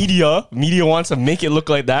just media wants to make it look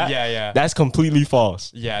like that. Yeah. That's completely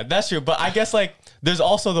false. Yeah, that's true. But I guess like there's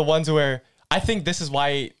also the ones where I think this is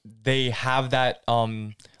why they have that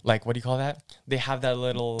like, what do you call that? They have that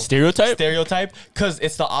little Stereotype, because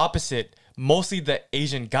it's the opposite. Mostly the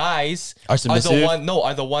Asian guys Are submissive?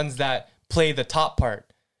 are the ones that play the top part.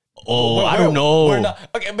 Oh, I don't know. We're not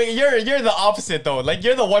okay, but you're the opposite though. Like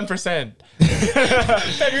you're the 1%.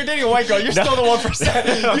 If you're dating a white girl, you're still the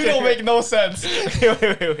 1%. You don't make no sense.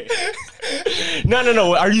 wait.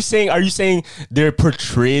 No. Are you saying they're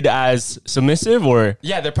portrayed as submissive or?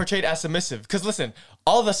 Yeah, they're portrayed as submissive. Because listen,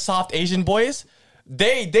 all the soft Asian boys,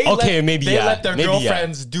 they let their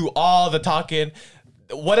girlfriends do all the talking.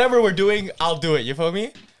 Whatever we're doing, I'll do it. You feel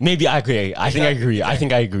me? Maybe I agree. I think I agree. I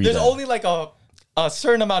think I agree. There's then. only like a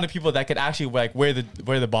certain amount of people that can actually like wear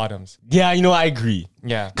the bottoms. Yeah, I agree.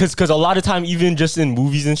 Yeah. Cause a lot of time, even just in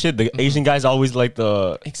movies and shit, the Asian guys always like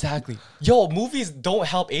the Exactly. Yo, movies don't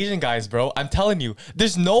help Asian guys, bro. I'm telling you.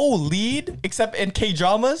 There's no lead except in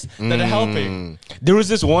K-dramas that are helping. There was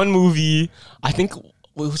this one movie, I think it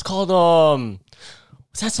was called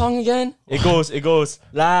what's that song again? It goes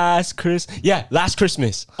Last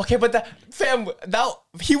Christmas. Okay, but that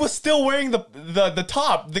he was still wearing the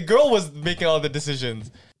top. The girl was making all the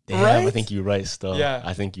decisions. Damn, right? I think you're right still. Yeah.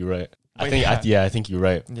 I think you're right. I yeah. think you're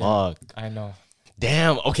right. Yeah, Fuck. I know.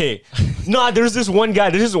 Damn, okay. No, there's this one guy,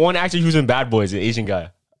 there's this one actor who's in Bad Boys, an Asian guy.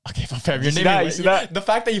 Okay, but fam, You see that? The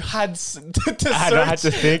fact that you had to search. I had to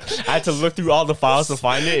think. I had to look through all the files to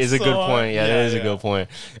find it. Is a So good hard. point. Yeah, that is a Yeah. good point.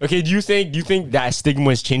 Okay, do you think that stigma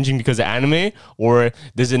is changing because of anime, or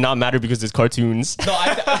does it not matter because it's cartoons? No,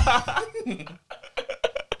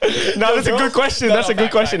 No, that's a good question. That's a good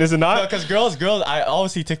question, is it No, not? because girls, I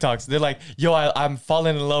always see TikToks. They're like, yo, I'm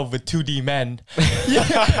falling in love with 2D men.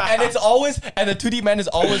 And it's always, and the 2D men is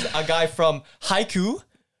always a guy from Haiku.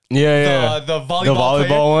 Yeah. The volleyball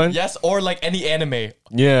player. one? Yes, or like any anime.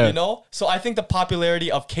 Yeah. You know? So I think the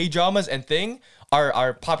popularity of K-dramas and thing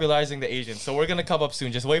are popularizing the Asians. So we're going to come up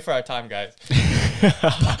soon. Just wait for our time, guys.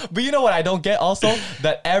 But you know what I don't get also?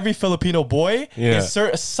 That every Filipino boy is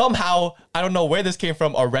somehow, I don't know where this came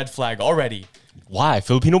from, a red flag already. Why?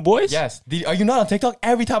 Filipino boys? Yes. Are you not on TikTok?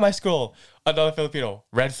 Every time I scroll, another Filipino,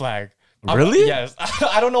 red flag. Really? Yes.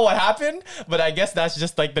 I don't know what happened, but I guess that's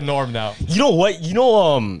just like the norm now. You know what? Do you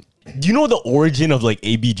know the origin of like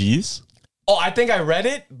ABGs? Oh, I think I read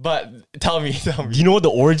it, but tell me. Do you know what the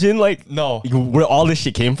origin, like, No. where all this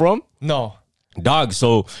shit came from? No. Dog,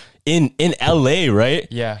 so in LA, right?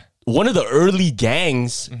 Yeah. One of the early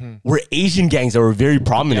gangs were Asian gangs that were very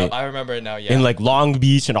prominent. Yeah, I remember it now. Yeah. In like Long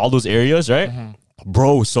Beach and all those areas, right?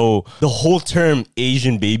 Bro, so the whole term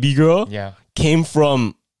Asian baby girl came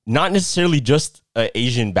from not necessarily just an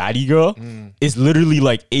Asian baddie girl. It's literally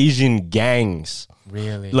like Asian gangs.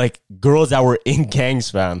 Really? Like girls that were in gangs,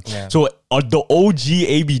 fam. Yeah. So the OG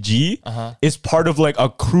ABG is part of like a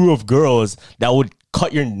crew of girls that would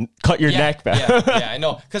cut your neck, fam. Yeah, I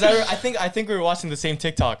know. Because I think we were watching the same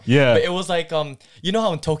TikTok. Yeah. But it was like, you know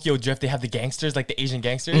how in Tokyo Drift they have the gangsters, like the Asian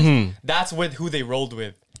gangsters? That's with who they rolled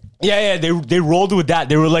with. Yeah, they rolled with that.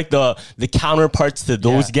 They were like the counterparts to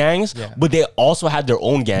those gangs, but they also had their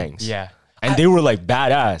own gangs. Yeah. And they were like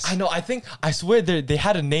badass. I know. I swear they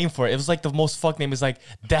had a name for it. It was like the most fuck name is like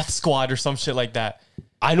Death Squad or some shit like that.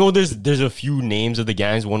 I know there's a few names of the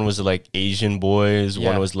gangs. One was like Asian Boys. Yeah.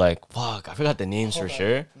 One was like, fuck, I forgot the names for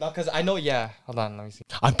sure. No, because I know, yeah. Hold on, let me see.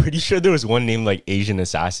 I'm pretty sure there was one named like Asian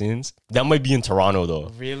Assassins. That might be in Toronto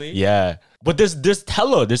though. Really? Yeah. But there's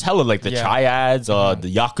hella like the Triads, the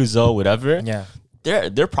Yakuza, whatever. Yeah.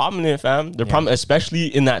 They're prominent, fam. They're prominent, especially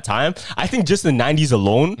in that time. I think just the 90s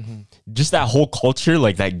alone, just that whole culture,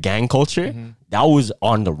 like that gang culture, that was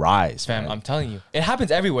on the rise, Fam, man. I'm telling you. It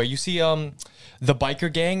happens everywhere. You see the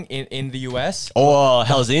biker gang in the US. Oh,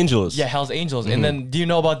 Hell's Angels. Yeah, Hell's Angels. And then do you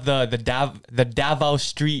know about the Davao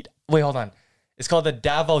Street? Wait, hold on. It's called the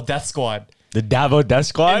Davao Death Squad. The Davao Death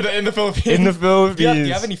Squad? In the Philippines. In the Philippines. Do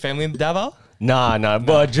you have any family in Davao? Nah.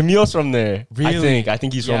 But Jamil's from there. Really? I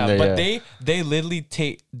think he's from there. But they literally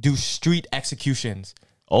do street executions.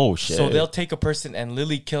 Oh shit. So they'll take a person and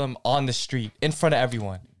literally kill him on the street in front of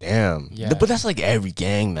everyone. Damn. Yeah. But that's like every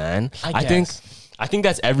gang, man. I think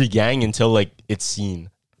that's every gang until like it's seen.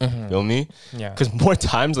 Feel me? Yeah. Because more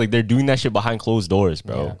times like they're doing that shit behind closed doors,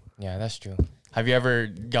 bro. Yeah, that's true. Have you ever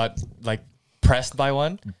got like pressed by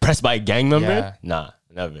one? Pressed by a gang member? Yeah. Nah,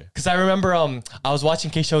 never. Because I remember I was watching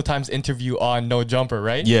K Showtime's interview on No Jumper,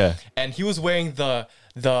 right? Yeah. And he was wearing the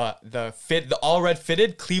all red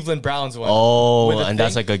fitted Cleveland Browns one. Oh, with a and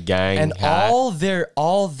that's thing. like a gang And hat. all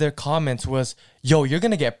their comments was, yo, you're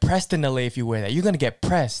gonna get pressed in LA if you wear that. You're gonna get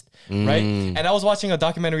pressed. Right? And I was watching a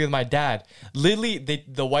documentary with my dad. Literally,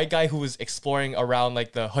 the white guy who was exploring around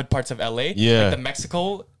like the hood parts of LA, Yeah. like the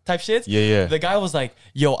Mexico type shit. Yeah. The guy was like,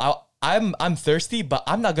 yo, I'm thirsty, but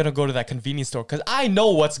I'm not gonna go to that convenience store because I know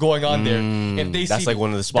what's going on there. If they that's see like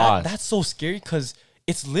one of the spots. that's so scary because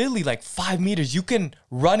it's literally like 5 meters. You can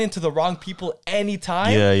run into the wrong people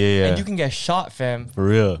anytime. Yeah. And you can get shot, fam. For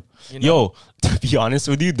real. You know? Yo, to be honest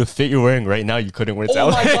with you, the fit you're wearing right now, you couldn't wear to Oh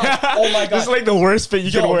LA. my God. Oh my God. This is like the worst fit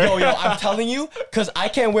you can wear. Yo, I'm telling you, because I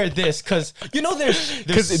can't wear this. Because, you know, there's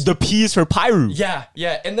Because the P is for Pyru.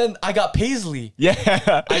 Yeah. And then I got Paisley. Yeah.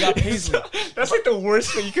 I got Paisley. That's like the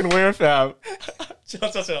worst fit you can wear, fam.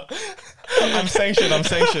 Chill. I'm sanctioned.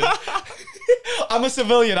 I'm a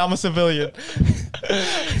civilian.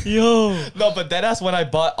 Yo. No, but that's when I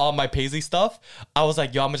bought all my Paisley stuff. I was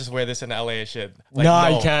like, yo, I'm gonna just wear this in LA and shit. Like, nah,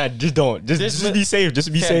 no. you can't. Just don't. Just be safe.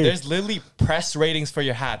 Just be Fam, safe. There's literally press ratings for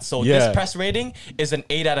your hats. So Yeah. this press rating is an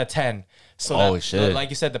 8 out of 10. So Oh, that, shit. like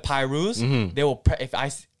you said, the Pyrus, they will. If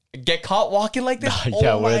I get caught walking like this, You oh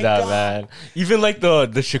can't wear my that, God. man. Even like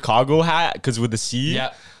the Chicago hat, because with the C,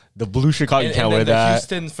 Yeah. the blue Chicago, you And can't then wear the that. Mm-hmm.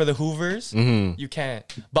 Houston for the Hoovers, you can't.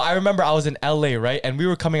 But I remember I was in LA, right? And we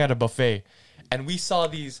were coming out of buffet, and we saw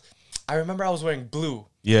these. I remember I was wearing blue,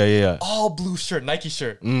 Yeah. all blue shirt, Nike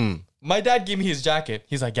shirt. Mm. My dad gave me his jacket.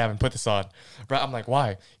 He's like, Gavin, put this on. Right? I'm like,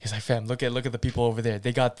 why? He's like, fam, look at the people over there.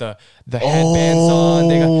 They got the headbands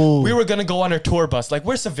on. We were gonna go on our tour bus. Like,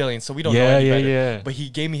 we're civilians, so we don't know any better. Yeah. But he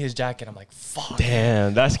gave me his jacket. I'm like, fuck.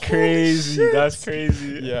 Damn, that's crazy. That's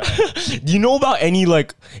crazy. Yeah. Do you know about any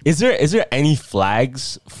like? Is there any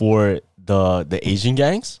flags for the Asian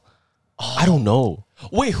gangs? I don't know.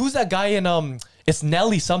 Wait, who's that guy in It's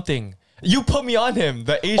Nelly something. You put me on him.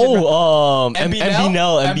 The Asian. MB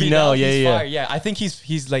Nell. He's Yeah. fire. Yeah, I think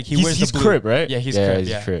he's like he wears He's the blue. Crip, right? Yeah, he's Crip.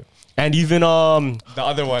 Yeah. Crip. And even The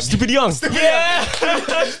other one. Stupid Young. Yeah.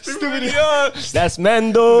 Stupid Young. That's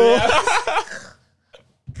Mendo.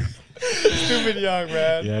 Stupid Young,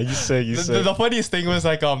 man. Yeah, you say. The funniest thing was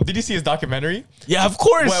like, did you see his documentary? Yeah, of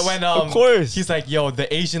course. Of course. He's like, yo,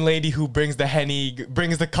 the Asian lady who brings the Henny,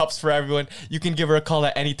 brings the cups for everyone. You can give her a call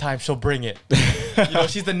at any time. She'll bring it. You know,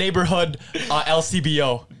 she's the neighborhood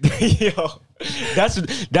LCBO. Yo,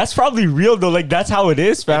 that's probably real though. Like that's how it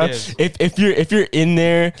is, fam. It is. If you're in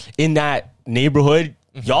there in that neighborhood,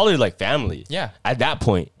 y'all are like family. Yeah. At that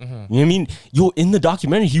point, you know what I mean? Yo, in the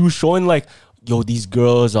documentary, he was showing like, yo, these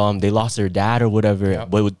girls, they lost their dad or whatever,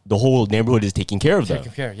 but the whole neighborhood is taking care of them.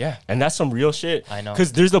 Taking care, yeah. And that's some real shit. I know.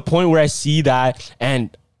 Because there's the point where I see that,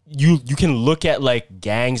 and you can look at like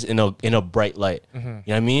gangs in a bright light. You know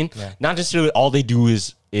what I mean? Yeah. Not necessarily all they do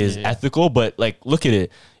is ethical, but like look at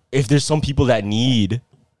it. If there's some people that need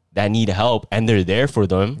help and they're there for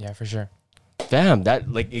them, Yeah, for sure. fam,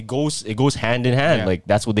 that like it goes hand in hand. Yeah. Like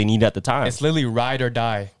that's what they need at the time. It's literally ride or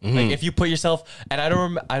die. Like if you put yourself, and I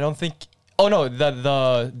don't think. Oh no,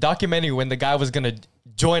 the documentary when the guy was gonna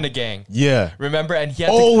join a gang. Yeah. Remember? And he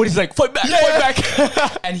had Oh, he's like, fight back, fight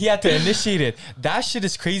back. and he had to initiate it. That shit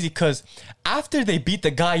is crazy because after they beat the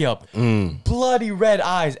guy up, bloody red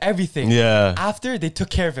eyes, everything. Yeah. After they took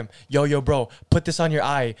care of him, yo, bro, put this on your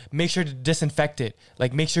eye. Make sure to disinfect it.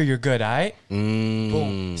 Like, make sure you're good, all right?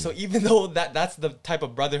 Boom. So even though that's the type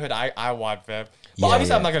of brotherhood I want, fam. But Yeah,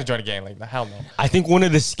 obviously, yeah. I'm not gonna join a gang like that. Hell no. I think one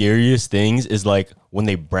of the scariest things is like when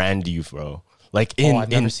they brand you, bro. Like in I've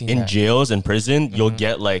never seen that. jails and prison, you'll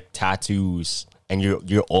get like tattoos, and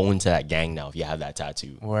you're owned to that gang now if you have that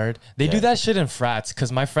tattoo. Word. They do that shit in frats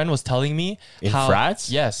because my friend was telling me In how, frats?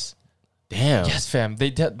 Yes. Damn. Yes, fam.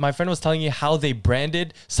 My friend was telling me how they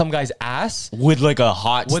branded some guy's ass With like a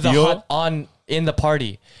hot with steel. a hot on in the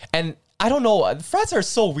party. And I don't know. Frats are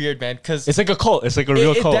so weird, man. Because It's like a cult. It's like a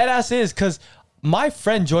real cult. That ass is because my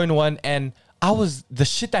friend joined one, and the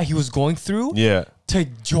shit that he was going through. Yeah. To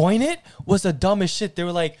join it was the dumbest shit. They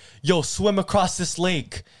were like, "Yo, swim across this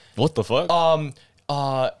lake." What the fuck?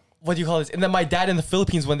 What do you call this? And then my dad in the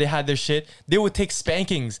Philippines, when they had their shit, they would take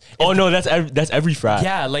spankings. oh no, that's every frat.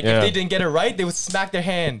 Yeah, like if they didn't get it right, they would smack their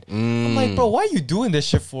hand. I'm like, bro, why are you doing this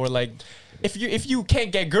shit for? Like, if you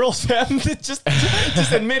can't get girls, fam, just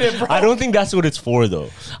admit it, bro. I don't think that's what it's for though.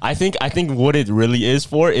 I think what it really is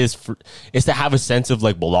for is to have a sense of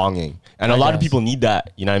like belonging. And a lot of guess. people need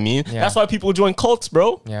that, you know what I mean? Yeah. That's why people join cults,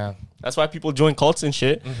 bro. Yeah. That's why people join cults and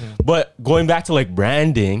shit. But going back to like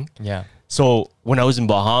branding, Yeah. so when I was in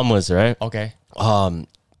Bahamas, right? Okay.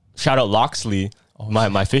 Shout out Loxley,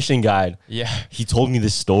 my fishing guide. Yeah. He told me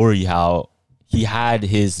this story how he had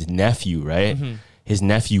his nephew, right? His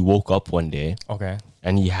nephew woke up one day Okay.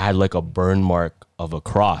 and he had like a burn mark of a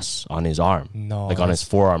cross on his arm. No, Like on his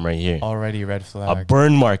forearm right here. Already red A flag.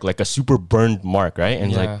 burn mark, like a super burned mark, right?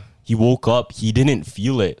 And Yeah. like he woke up, he didn't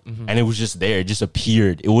feel it. And it was just there. It just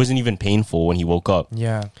appeared. It wasn't even painful when he woke up.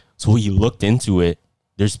 Yeah. So he looked into it.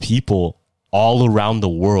 There's people all around the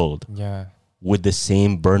world Yeah. with the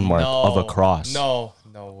same burn mark of a cross. No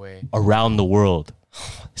way. Around the world.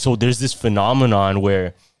 So there's this phenomenon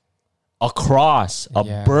where a cross, a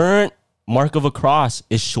Yeah. burnt mark of a cross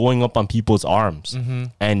is showing up on people's arms,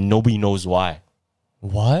 and nobody knows why.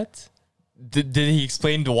 What? Did he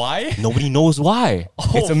explain why? Nobody knows why.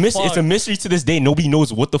 It's a fuck. It's a mystery to this day. Nobody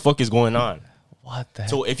knows what the fuck is going on. What the heck?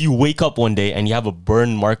 So if you wake up one day and you have a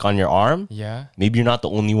burn mark on your arm, Yeah. maybe you're not the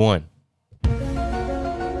only one.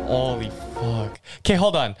 Holy fuck. Okay,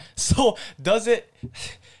 hold on. So does it?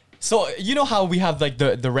 So you know how we have like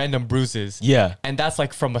the random bruises? Yeah. And that's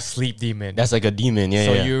like from a sleep demon. That's like a demon. Yeah.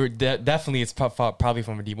 so yeah. you're definitely it's probably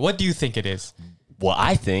from a demon. What do you think it is? Well,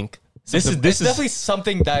 I think this It's is definitely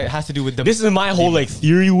something that has to do with the. this is my whole like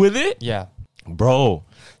theory with it, Yeah. bro.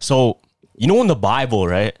 So you know in the Bible,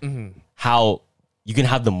 right? How you can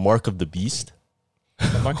have the mark of the beast.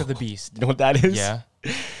 The mark of the beast. You know what that is? Yeah.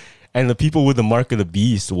 And the people with the mark of the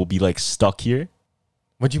beast will be like stuck here,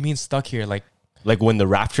 What do you mean stuck here? Like, when the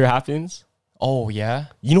rapture happens. oh yeah.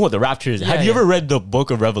 You know what the rapture is? Have you yeah. ever read the book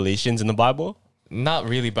of Revelations in the Bible? Not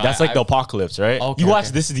really, but That's like the apocalypse, right? Okay, You watch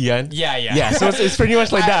okay. This Is the End? Yeah, yeah. Yeah, so it's pretty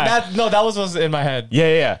much like that. That was in my head.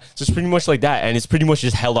 Yeah. So it's pretty much like that. And it's pretty much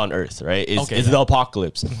just hell on earth, right? It's Okay, yeah. the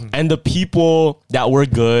apocalypse. And the people that were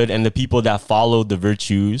good and the people that followed the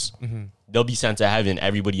virtues, they'll be sent to heaven.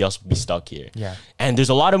 Everybody else will be stuck here. Yeah. And there's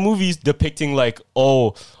a lot of movies depicting like,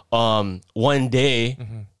 one day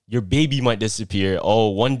your baby might disappear. Oh,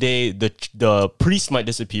 one day the priest might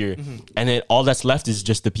disappear. And then all that's left is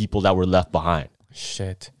just the people that were left behind.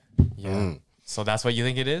 Shit. Yeah. So that's what you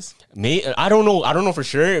think it is? I don't know for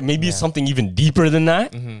sure. Maybe it's something even deeper than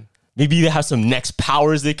that. Maybe they have some next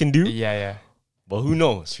powers they can do. Yeah, yeah. But who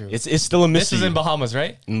knows? True. It's still a This mystery. is in Bahamas,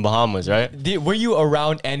 right? in Bahamas, right? Were you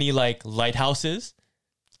around any like lighthouses?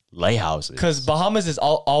 Lighthouses. Because Bahamas is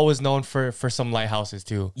always known for some lighthouses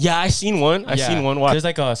too. Yeah, I seen one. I seen one. What? There's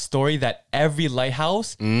like a story that every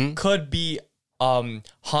lighthouse could be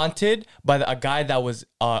haunted by a guy that was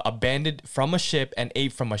abandoned from a ship and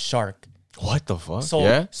ate from a shark. What the fuck? So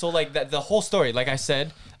yeah. so like that the whole story, like I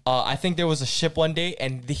said, I think there was a ship one day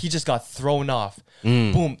and he just got thrown off.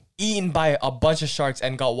 Boom, eaten by a bunch of sharks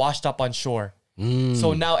and got washed up on shore.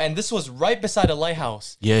 So now, and this was right beside a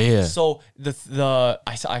lighthouse. Yeah. So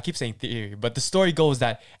I keep saying theory, but the story goes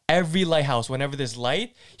that every lighthouse, whenever there's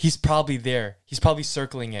light, he's probably there. He's probably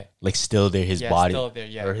circling it. Like still there, his Yeah, body. still there,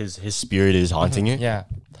 yeah. Or his spirit is haunting it. Yeah.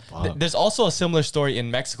 There's also a similar story in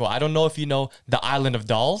Mexico. I don't know if you know the Island of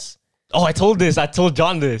Dolls. Oh, I told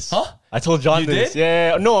John this. Huh? I told John You this. did?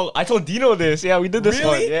 Yeah. No, I told Dino this. Yeah, we did this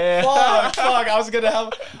one. Yeah. Fuck. I was gonna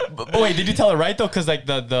have. But wait, did you tell it right though? Because like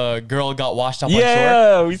the girl got washed up on shore.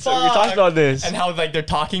 Yeah, we talked Fuck. about this. And how like they're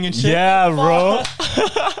talking and shit. Yeah, bro.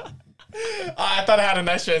 I thought I had a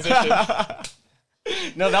nice transition.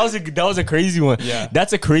 No, that was a crazy one. Yeah.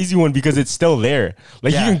 That's a crazy one because it's still there.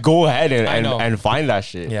 Like Yeah. you can go ahead I know. and find that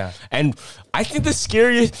shit. Yeah. And I think the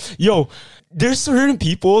scariest, there's certain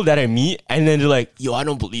people that I meet and then they're like, I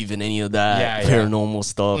don't believe in any of that Yeah, yeah. paranormal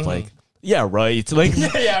stuff. Like, yeah, right. It's like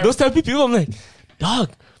Yeah. those type of people. I'm like,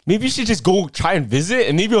 dog, maybe you should just go try and visit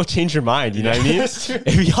and maybe it'll change your mind. You know what I mean? That's true.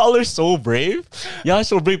 If y'all are so brave,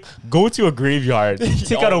 go to a graveyard,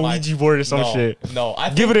 take out a Oh my- Ouija board or some No, shit. no, I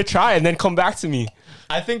Give it a try and then come back to me.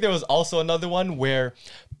 I think there was also another one where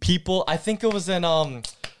people. I think it was in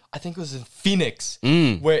Phoenix,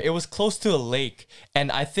 where it was close to a lake,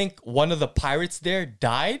 and I think one of the pirates there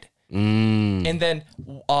died, and then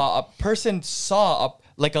a person saw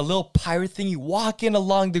like a little pirate thingy walking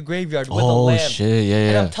along the graveyard with a lamp. Shit, yeah,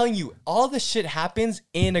 And yeah. I'm telling you, all this shit happens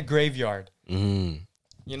in a graveyard.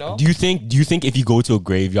 You know? Do you think if you go to a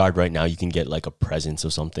graveyard right now, you can get like a presence or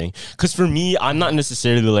something? Because for me, I'm not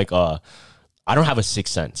necessarily like I don't have a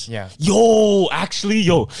sixth sense. Yeah.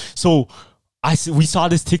 So we saw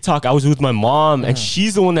this TikTok. I was with my mom, and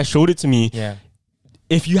she's the one that showed it to me. Yeah.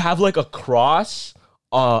 If you have like a cross,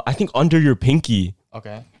 I think under your pinky,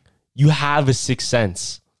 Okay. you have a sixth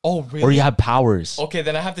sense, Oh, really? or you have powers. Okay,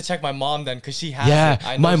 then I have to check my mom then, because she has Yeah, it.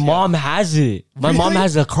 I know my she mom has it. My mom Really?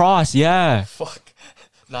 has a cross. Yeah. Fuck.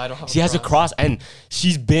 No, I don't have She has a cross, and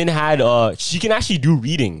she can actually do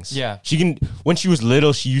readings. Yeah. She can, when she was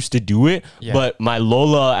little, she used to do it. Yeah. But my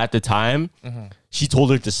Lola at the time, she told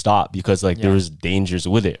her to stop because like there Yeah. was dangers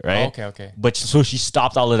with it, right? Okay. But so she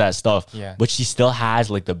stopped all of that stuff. Yeah. But she still has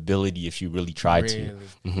like the ability if she really tried to.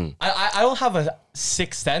 Really? I don't have a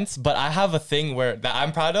sixth sense, but I have a thing that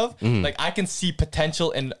I'm proud of. Like I can see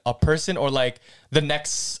potential in a person or like the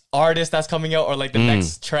next artist that's coming out or like the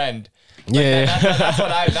next trend. Like,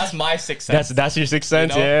 that's my sixth sense. That's your sixth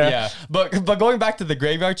sense, you know? yeah. But going back to the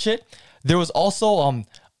graveyard shit, there was also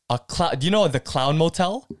a clown. Do you know the Clown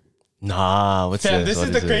Motel? Nah, what's Fam, this? this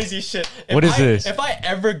is the craziest shit. What is this? If I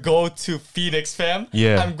ever go to Phoenix, fam,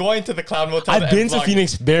 Yeah. I'm going to the Clown Motel. I've been to vlog.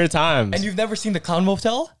 Phoenix bare times. And you've never seen the Clown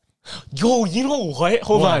Motel? Yo, you know what?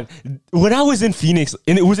 Hold What? on. When I was in Phoenix,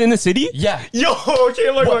 and it was in the city? Yeah. Yo, okay,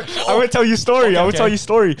 look. I'm gonna tell you a story. Okay, I'm gonna okay. tell you a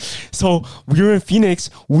story. So we were in Phoenix.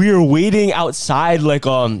 We were waiting outside like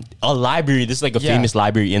a library. This is like a Yeah. famous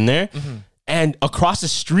library in there. And across the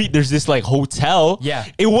street, there's this like hotel. Yeah.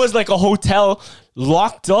 It was like a hotel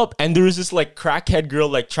locked up, and there was this like crackhead girl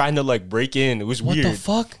like trying to like break in. It was What weird. the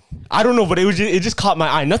fuck? I don't know, but it just caught my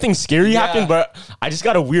eye. Nothing scary Yeah. happened, but I just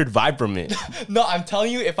got a weird vibe from it. No, I'm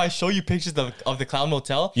telling you, if I show you pictures of the Clown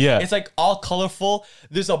Motel, Yeah. it's like all colorful.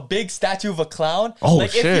 There's a big statue of a clown. Oh,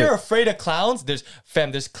 like shit. if you're afraid of clowns, there's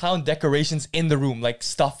clown decorations in the room, like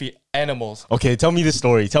stuffy animals. Okay, tell me the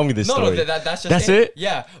story. Tell me this No, story. that's just That's it?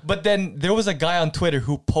 Yeah, but then there was a guy on Twitter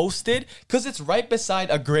who posted, because it's right beside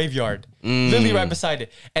a graveyard, literally right beside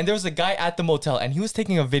it. And there was a guy at the motel, and he was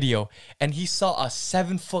taking a video, and he saw a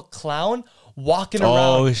 7-foot clown walking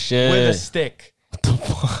around with a shit. stick.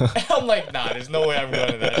 And I'm like, nah, there's no way I'm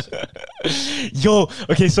going to that shit. Yo,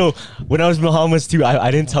 okay, so when I was in Bahamas too, I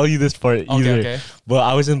didn't tell you this part either. okay. But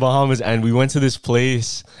I was in Bahamas and we went to this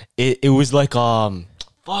place. It was like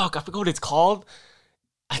fuck, I forgot what it's called.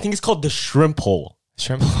 I think it's called the Shrimp Hole.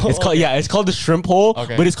 Shrimp. It's called the Shrimp Hole.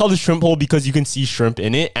 Okay. But it's called the Shrimp Hole because you can see shrimp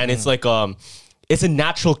in it, and it's like it's a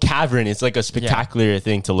natural cavern. It's like a spectacular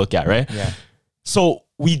thing to look at, right? Yeah. So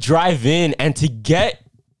we drive in, and to get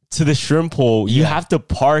to the Shrimp Hole, you have to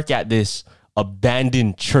park at this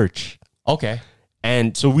abandoned church. Okay.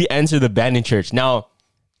 And so we enter the abandoned church. Now,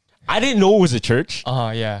 I didn't know it was a church.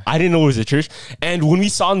 Yeah. I didn't know it was a church. And when we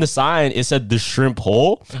saw on the sign, it said the Shrimp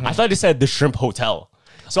Hole. I thought it said the Shrimp Hotel.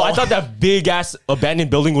 So I thought that big ass abandoned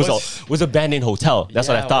building was abandoned hotel. That's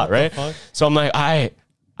what I Yeah, thought, what the right? fuck? So I'm like, I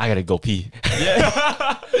gotta go pee.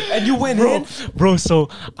 And you went in? Bro, so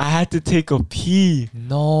I had to take a pee.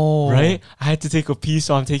 No. Right? I had to take a pee,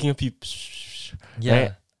 so I'm taking a pee. Yeah.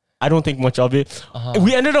 Right? I don't think much of it.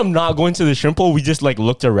 We ended up not going to the Shrimp Hole. We just like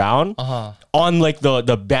looked around on like the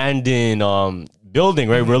abandoned building,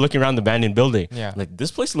 right? We're looking around the abandoned building. Yeah. Like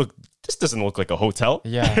this doesn't look like a hotel.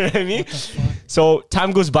 Yeah. You know what I mean? So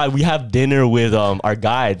time goes by. We have dinner with our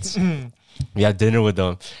guides. We have dinner with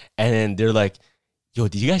them. And then they're like, yo,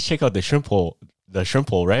 did you guys check out the Shrimp Hole? The Shrimp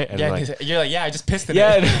Hole, right? And Yeah, I'm like, you're like, yeah, I just pissed in it.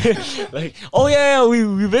 yeah, like, oh yeah,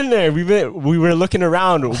 we've been there. We were looking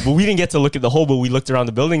around, but we didn't get to look at the hole, but we looked around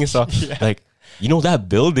the building and stuff. Like, you know, that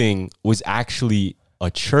building was actually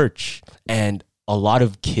a church, and a lot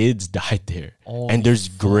of kids died there. And there's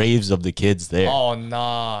graves of the kids there. Oh,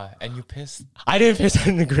 nah. And you pissed? I didn't piss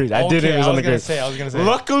on the grave. I didn't. It was on the grave. I was gonna say.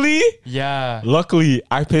 Luckily,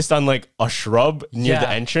 I pissed on like a shrub near the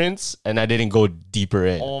Yeah. entrance, and I didn't go deeper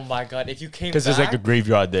in Oh my god, if you came back. because there's like a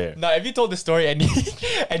graveyard there. No, if you told the story and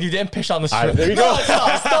you didn't piss on the Alright, strip. there you No, go.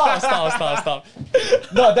 stop.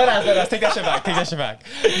 No, deadass. Take that shit back.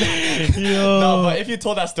 No, but if you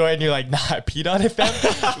told that story and you're like, nah, I peed on it, fam.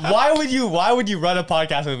 why would you run a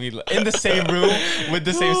podcast with me in the same room with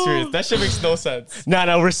the same spirits? That shit makes no sense.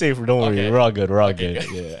 No, we're safe. Don't worry. Okay. We're all good. We're all good.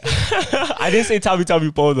 Yeah. I didn't say Tabi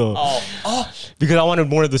Tabi Po though. Oh, Because I wanted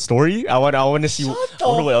more of the story. I want to see. Shut I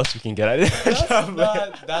wonder the- what else we can get at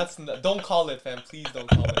it. that's not, don't call it, fam. Please don't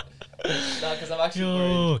call it. Nah, because I'm actually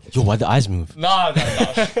worried. Yo, why'd the eyes move? Nah.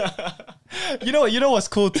 You know what's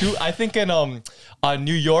cool too? I think in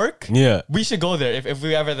New York, Yeah. we should go there if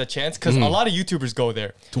we ever have the chance, because a lot of YouTubers go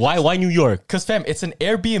there. Why New York? Cause fam, it's an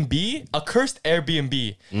Airbnb, a cursed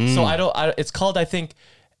Airbnb. So it's called, I think,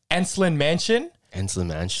 Enslin Mansion. Enslin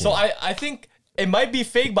Mansion. So I think it might be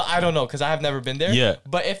fake, but I don't know because I have never been there. Yeah.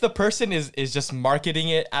 But if the person is just marketing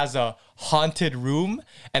it as a haunted room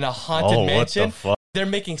and a haunted Oh, what the mansion, fuck? they're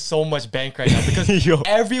making so much bank right now because Yo.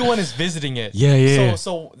 everyone is visiting it. Yeah.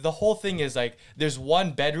 So the whole thing is like there's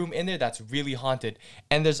one bedroom in there that's really haunted,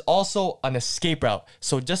 and there's also an escape route.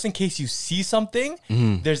 So just in case you see something,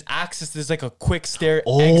 there's access. There's like a quick stair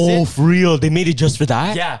Oh, exit. for real? They made it just for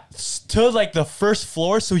that? Yeah, to like the first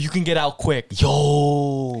floor, so you can get out quick.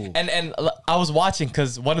 Yo. And I was watching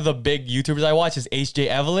because one of the big YouTubers I watch is HJ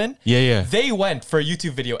Evelyn. Yeah. They went for a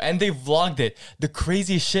YouTube video and they vlogged it. The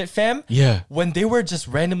craziest shit, fam. Yeah. When they were just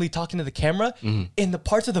randomly talking to the camera, in the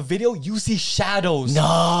parts of the video, you see shadows.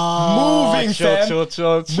 Moving, fam.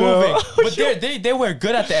 Chill. Moving. But they were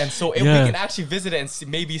good at the end. So if Yeah. we can actually visit it and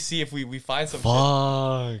maybe see if we find some shit.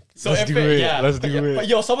 Fuck. So Let's if do it. Yeah. Let's do it. But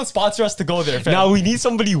yo, someone sponsor us to go there, fam. Now we need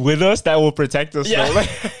somebody with us that will protect us. Yeah.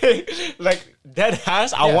 Though. Like Dead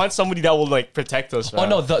ass. I Yeah. want somebody that will like protect us. Oh man.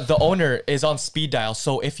 no, the owner is on speed dial.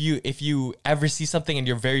 So if you ever see something and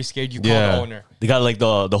you're very scared, you call the owner. They got like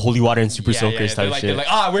the holy water and super soakers They're type like, shit. They're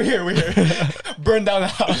like, we're here. Burn down the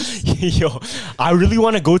house. Yo, I really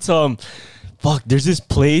want to go to fuck, there's this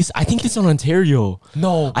place. I think it's in Ontario.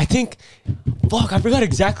 No. I think fuck, I forgot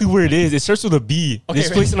exactly where it is. It starts with a B. Okay, this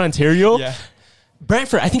wait. place in Ontario. Yeah.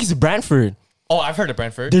 Brantford. I think it's Brantford. Oh, I've heard of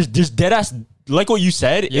Brentford. There's dead ass, like what you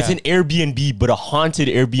said, it's Yeah. an Airbnb, but a haunted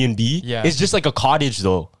Airbnb. Yeah. It's just like a cottage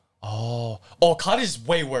though. Oh, cottage is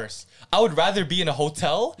way worse. I would rather be in a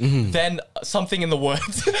hotel than something in the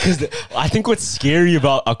woods. Because I think what's scary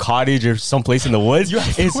about a cottage or someplace in the woods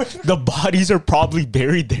is the bodies are probably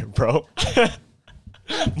buried there, bro.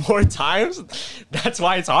 More times. That's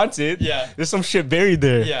why it's haunted. Yeah. There's some shit buried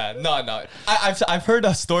there. Yeah, no. I've heard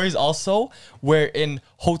of stories also where in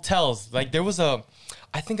hotels, like there was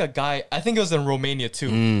I think it was in Romania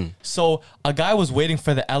too. So a guy was waiting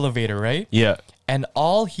for the elevator, right? Yeah. And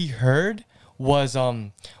all he heard was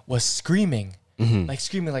screaming. Like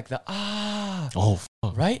screaming like the Oh,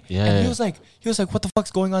 fuck. right? Yeah. And he was like, what the fuck's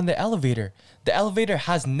going on in the elevator? The elevator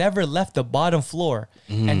has never left the bottom floor.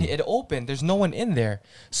 And it opened. There's no one in there.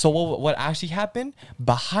 So what actually happened?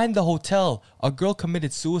 Behind the hotel, a girl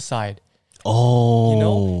committed suicide. Oh. You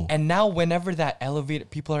know? And now whenever that elevator,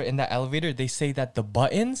 people are in that elevator, they say that the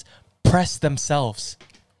buttons press themselves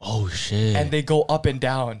Oh, shit. and they go up and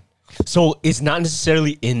down So it's not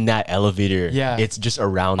necessarily in that elevator. Yeah. It's just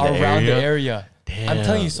around the around area. the area. I'm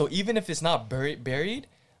telling you, Damn. so even if it's not buried,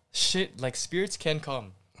 shit, like spirits can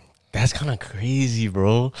come. That's kind of crazy,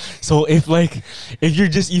 bro. So if you're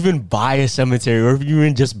just even by a cemetery or if you're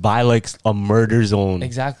even just by like a murder zone,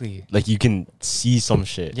 Exactly. like you can see some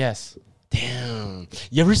shit. Yes. Damn.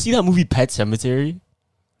 You ever see that movie Pet Cemetery?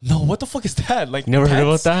 No, what the fuck is that? Like, You never heard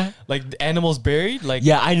about pets? that? Like the animals buried? Like,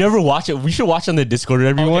 Yeah, I never watch it. We should watch on the Discord,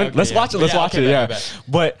 everyone. Okay, let's yeah. watch it. Let's Yeah, watch okay, it. bet, Yeah. bet.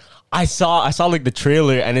 But I saw like the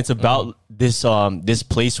trailer, and it's about this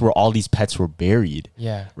place where all these pets were buried.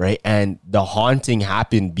 Yeah. Right, and the haunting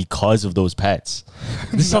happened because of those pets.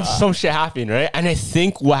 Some shit happened, right? And I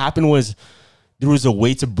think what happened was there was a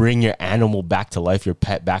way to bring your animal back to life, your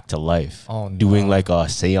pet back to life. Oh, no. Doing like a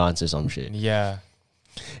seance or some shit. Yeah.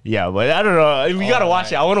 Yeah, but I don't know. We gotta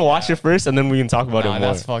watch it. I want to watch it first, and then we can talk about it Nah, more.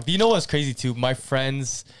 that's fucked. You know what's crazy too? My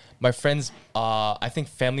friend's, I think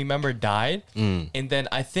family member died, and then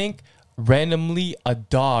I think randomly a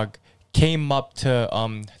dog came up to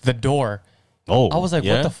the door. Oh, I was like,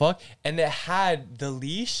 yeah? what the fuck? And it had the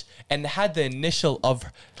leash and it had the initial of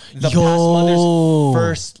the past Yo.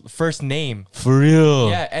 mother's first name. For real?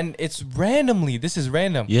 Yeah, and it's randomly. This is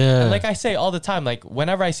random. Yeah. And like I say all the time, like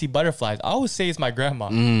whenever I see butterflies, I always say it's my grandma,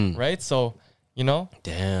 right? So, you know?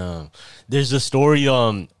 Damn. There's a story.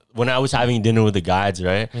 When I was having dinner with the guides,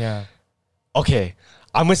 right? Yeah. Okay,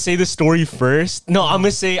 I'm gonna say the story first. No, I'm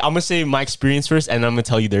gonna say my experience first, and I'm gonna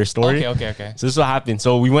tell you their story. Okay. So this is what happened.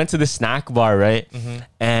 So we went to the snack bar, right?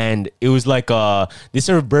 And it was like they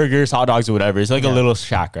serve burgers, hot dogs, or whatever. It's like a Yeah. little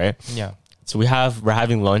shack, right? Yeah. So we're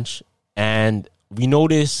having lunch, and we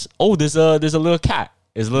notice, oh, there's a little cat.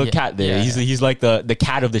 There's a little cat there. yeah, He's like the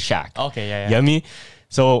cat of the shack. Okay, yeah. You know what I mean?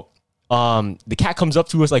 So the cat comes up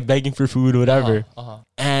to us like begging for food or whatever.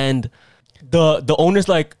 And the owner's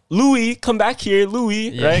like, Louis, come back here,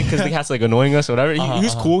 Louis, right? Because the cat's like annoying us or whatever.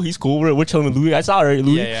 He's cool. He's cool. We're chilling with Louis. That's all right,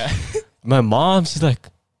 Louis. Yeah. My mom, she's like,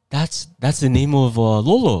 that's the name of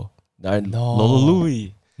Lolo. Lolo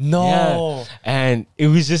Louis. No. Yeah. And it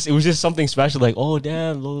was just something special, like, oh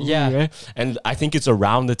damn, Lolo Yeah. Louis, right? And I think it's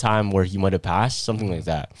around the time where he might have passed, something like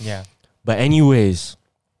that. Yeah. But anyways,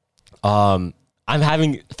 I'm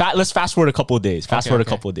having let's fast forward a couple of days.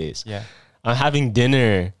 Yeah. I'm having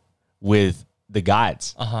dinner with the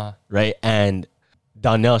guides, right? And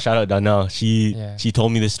Donnell, shout out Donnell. She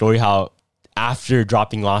told me the story how after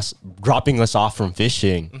dropping us off from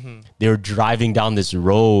fishing, they were driving down this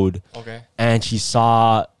road, Okay. and she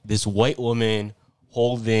saw this white woman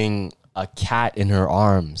holding a cat in her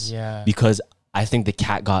arms. Yeah. Because I think the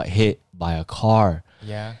cat got hit by a car.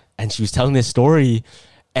 Yeah. And she was telling this story,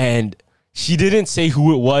 and she didn't say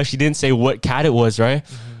who it was. She didn't say what cat it was, right?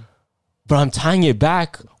 But I'm tying it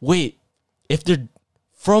back. Wait, if they're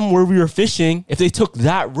from where we were fishing, if they took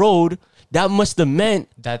that road, that must have meant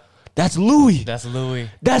that's Louis. That's Louis.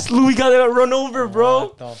 That's Louis got run over, bro.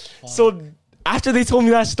 What the fuck? So after they told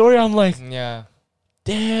me that story, I'm like, Yeah.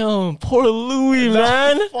 damn, poor Louis,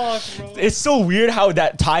 man. Fuck, bro. It's so weird how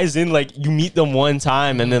that ties in. Like, you meet them one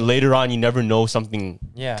time, and then later on, you never know something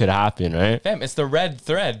Yeah. could happen, right? Fam, it's the red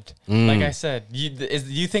thread. Like I said,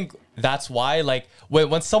 you think that's why, like,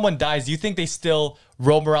 when someone dies, do you think they still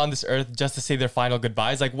roam around this earth just to say their final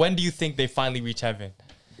goodbyes? Like, when do you think they finally reach heaven?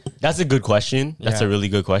 That's a good question. That's Yeah. a really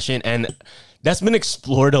good question. And that's been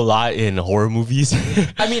explored a lot in horror movies.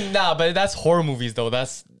 I mean, nah, but that's horror movies though.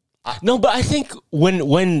 That's No, but I think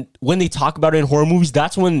when they talk about it in horror movies,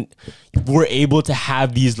 that's when we're able to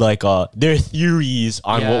have these like their theories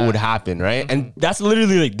on what Yeah. would happen, right? And that's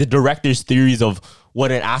literally like the director's theories of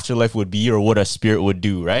what an afterlife would be or what a spirit would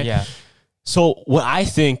do, right? yeah, So what I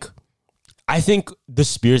think the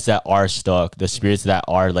spirits that are stuck, the spirits that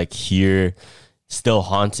are like here, still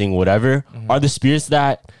haunting, whatever, are the spirits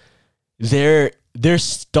that they're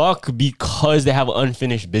stuck because they have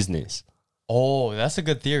unfinished business. Oh, that's a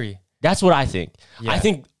good theory. That's what I think. Yeah. I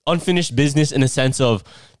think unfinished business in the sense of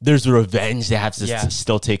there's revenge they have to Yeah.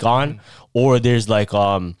 still take on, or there's like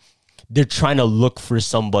they're trying to look for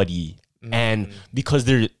somebody, and because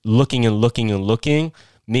they're looking and looking and looking,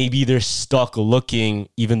 maybe they're stuck looking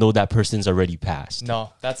even though that person's already passed.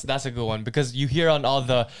 No, that's a good one, because you hear on all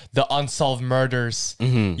the unsolved murders.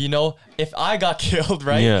 You know, if I got killed,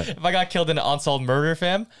 right? Yeah. If I got killed in an unsolved murder,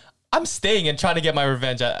 fam, I'm staying and trying to get my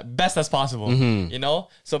revenge at best as possible. You know,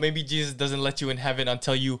 so maybe Jesus doesn't let you in heaven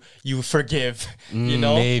until you forgive. You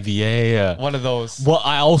know, Maybe, yeah. one of those. What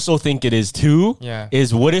I also think it is too, Yeah.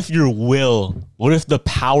 is what if the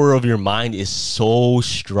power of your mind is so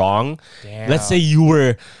strong? Damn. Let's say you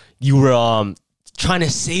were trying to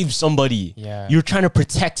save somebody. Yeah. You're trying to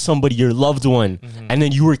protect somebody, your loved one, and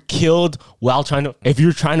then you were killed while if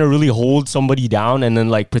you're trying to really hold somebody down and then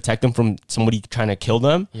like protect them from somebody trying to kill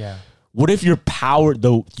them. Yeah. What if your power,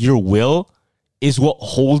 your will, is what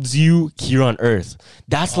holds you here on earth?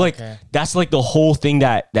 That's like the whole thing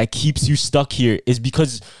that keeps you stuck here, is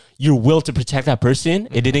because your will to protect that person,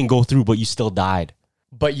 it didn't go through, but you still died.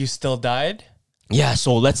 But you still died? Yeah.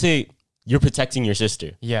 So let's say you're protecting your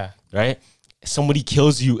sister, Yeah. right? Somebody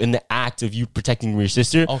kills you in the act of you protecting your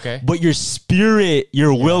sister. Okay. But your spirit,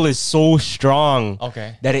 your will is so strong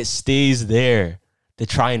Okay. that it stays there to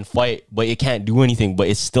try and fight, but it can't do anything, but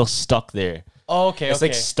it's still stuck there. Okay. It's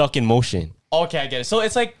like stuck in motion. Okay, I get it. So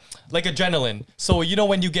it's like adrenaline. So you know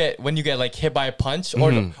when you get like hit by a punch,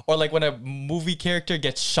 or like when a movie character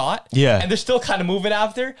gets shot, Yeah. and they're still kind of moving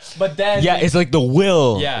after, but then Yeah, it's like the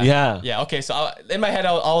will. yeah. Okay, so in my head,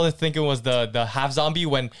 all I was thinking was the half zombie,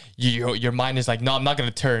 when your mind is like, no, I'm not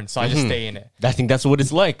gonna turn, so I just stay in it. I think that's what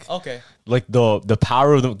it's like. Okay. Like the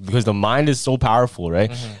power of because the mind is so powerful,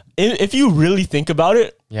 right? If you really think about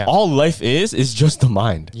it, Yeah. all life is just the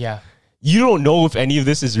mind. Yeah. You don't know if any of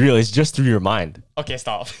this is real. It's just through your mind. Okay,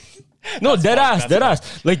 stop. No, dead fucked.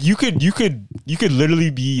 ass. Like you could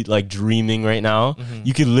literally be like dreaming right now.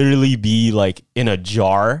 You could literally be like in a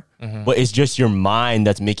jar, but it's just your mind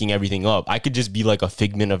that's making everything up. I could just be like a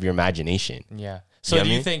figment of your imagination. Yeah. So You know do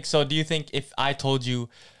what I you mean? think? So do you think if I told you,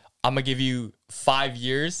 I'm gonna give you 5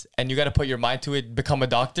 years and you got to put your mind to it, become a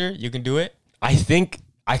doctor, you can do it? I think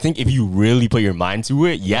if you really put your mind to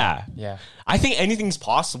it, yeah. Yeah. I think anything's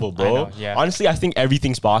possible, bro. I know, yeah. Honestly, I think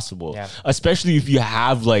everything's possible. Yeah. Especially if you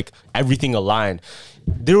have like everything aligned.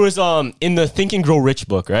 There was in the Think and Grow Rich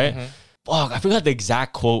book, right? Fuck, I forgot the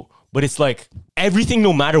exact quote, but it's like everything,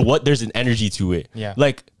 no matter what, there's an energy to it. Yeah.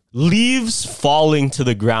 Like leaves falling to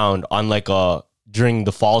the ground on like during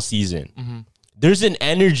the fall season. There's an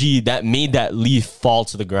energy that made that leaf fall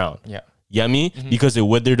to the ground. Yeah. You know what I mean? Because it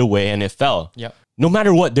withered away and it fell. Yep. No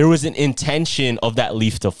matter what, there was an intention of that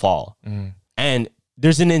leaf to fall. And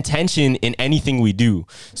there's an intention in anything we do.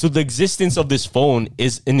 So the existence of this phone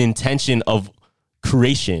is an intention of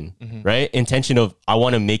creation, right? Intention of, I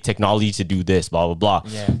want to make technology to do this, blah, blah, blah.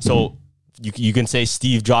 Yeah. So you can say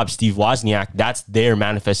Steve Jobs, Steve Wozniak, that's their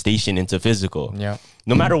manifestation into physical. Yeah.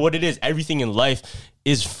 No matter what it is, everything in life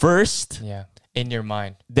is first Yeah. In your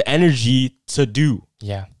mind. the energy to do,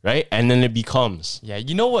 Yeah. right? And then it becomes. Yeah.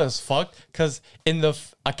 You know what's fucked? Because in the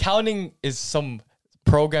accounting is some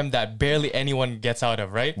program that barely anyone gets out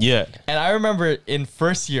of, right? Yeah. And I remember in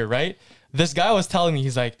first year, right? This guy was telling me,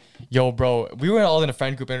 he's like, yo, bro, we were all in a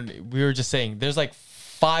friend group and we were just saying there's like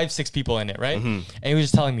 5-6 people in it, right? And he was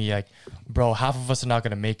just telling me, like, bro, half of us are not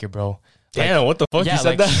going to make it, bro. Damn, what the fuck? Yeah, You said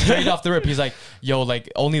like that? straight off the rip, he's like, "Yo, like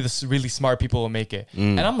only the really smart people will make it."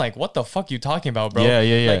 And I'm like, "What the fuck you talking about, bro?"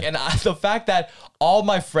 Yeah. Like, and the fact that all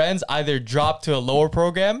my friends either dropped to a lower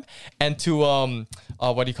program and to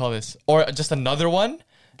what do you call this, or just another one,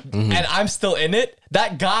 and I'm still in it.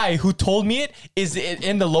 That guy who told me it is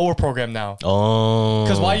in the lower program now. Oh.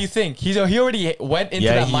 Because why do you think he already went into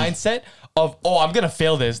that mindset of, oh, I'm gonna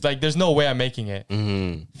fail this. Like, there's no way I'm making it.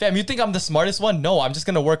 Fam, you think I'm the smartest one? No, I'm just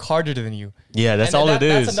gonna work harder than you. Yeah, that's And all it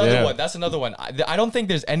is. That's another yeah. one. That's another one. I don't think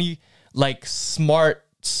there's any like smart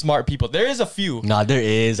smart people. There is a few. Nah, there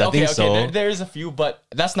is. I think so. There is a few, but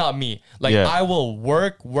that's not me. Like, Yeah. I will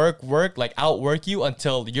work, like outwork you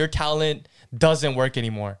until your talent doesn't work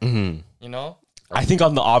anymore. You know? I think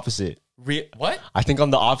I'm the opposite. What? I think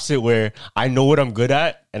I'm the opposite where I know what I'm good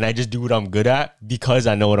at and I just do what I'm good at because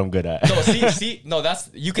I know what I'm good at. No, see, no,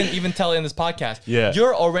 that's, you can even tell in this podcast. Yeah.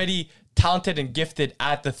 You're already talented and gifted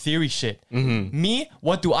at the theory shit. Me,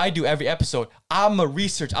 what do I do every episode? I'm a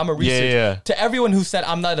research. Yeah. To everyone who said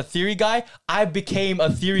I'm not a theory guy, I became a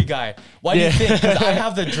theory guy. Why do you think? Because I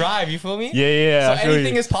have the drive. You feel me? Yeah. So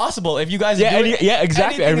anything is possible if you guys do it. Yeah,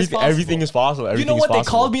 exactly. Everything is possible. You know what they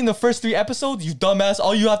called me in the first 3 episodes? You dumbass.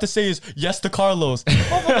 All you have to say is yes to Carlos.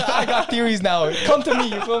 I got theories now. Come to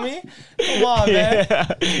me. You feel me? Come on, man.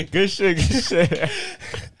 Yeah. Good shit.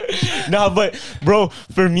 Nah, but bro,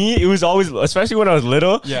 for me, it was always, especially when I was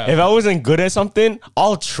little, if I wasn't good at something,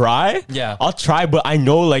 I'll try. Yeah. I'll try, but I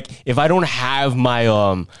know, like, if I don't have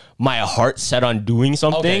my my heart set on doing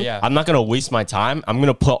something, I'm not gonna waste my time. I'm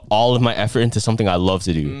gonna put all of my effort into something I love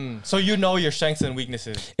to do. So you know your strengths and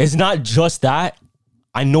weaknesses. It's not just that.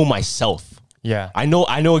 I know myself. Yeah. I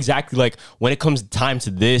know exactly, like, when it comes time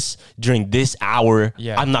to this, during this hour,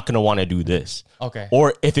 I'm not going to want to do this. Okay.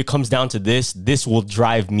 Or if it comes down to this will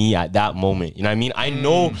drive me at that moment. You know what I mean? I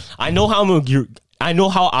know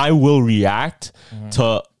how I will react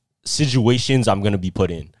to situations I'm going to be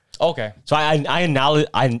put in. Okay. So I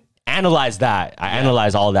analyze that. I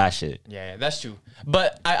analyze all that shit. Yeah, that's true.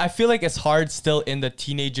 But I feel like it's hard still in the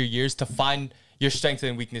teenager years to find your strengths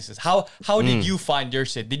and weaknesses. How did you find your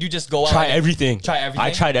shit? Did you just go out Try everything?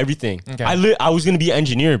 I tried everything. Okay. I was going to be an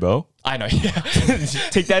engineer, bro. I know. Yeah.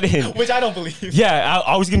 Take that in. Which I don't believe. Yeah,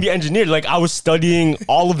 I was going to be an engineer. Like, I was studying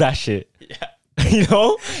all of that shit. Yeah. You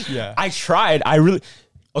know? Yeah. I tried.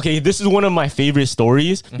 Okay, this is one of my favorite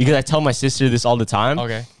stories because I tell my sister this all the time.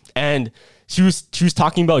 Okay. And she was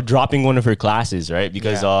talking about dropping one of her classes, right?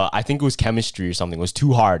 Because I think it was chemistry or something. It was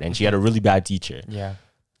too hard and she had a really bad teacher. Yeah.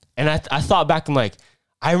 And I thought back, I'm like,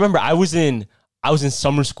 I remember I was in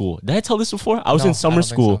summer school. Did I tell this before? I was in summer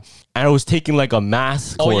school and I was taking like a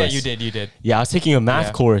math course. Oh yeah, you did. Yeah, I was taking a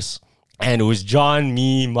math course and it was John,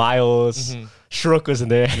 me, Miles, Shrook was in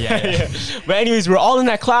there. Yeah. But anyways, we're all in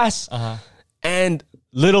that class. And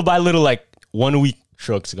little by little, like 1 week,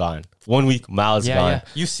 Shrook's gone. 1 week, Miles gone. Yeah.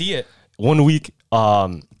 You see it. 1 week,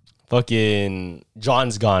 fucking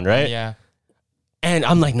John's gone, right? Yeah. And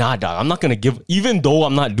I'm like, nah, dog, I'm not going to give, even though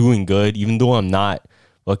I'm not doing good, even though I'm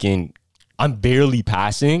barely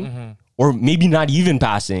passing, or maybe not even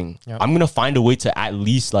passing, I'm going to find a way to at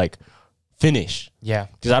least like finish. Yeah.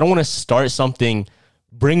 Because I don't want to start something,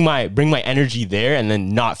 bring my energy there and then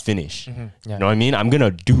not finish. Yeah. You know what I mean? I'm going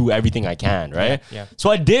to do everything I can, right? Yeah.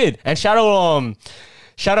 So I did. And shout out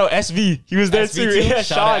SV. He was there SV too. too? Yeah,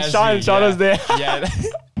 Sean was there. Yeah.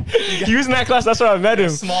 He was in that class. That's where I met him.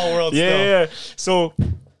 Small world. Yeah. So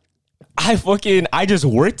I just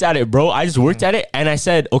worked at it, bro. I just worked at it and I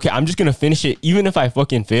said, okay, I'm just going to finish it. Even if I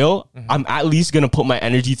fucking fail, I'm at least going to put my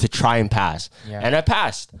energy to try and pass. Yeah. And I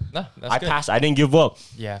passed. No, that's good. Passed. I didn't give up.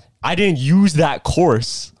 Yeah. I didn't use that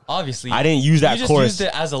course. Obviously. I didn't use that course. You just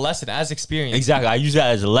used it as a lesson, as experience. Exactly. I used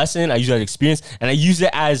that as a lesson. I used that as experience. And I used it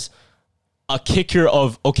as a kicker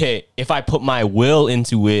of, okay, if I put my will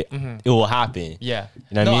into it, it will happen. Yeah.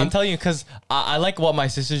 You know what I mean? I'm telling you, because I like what my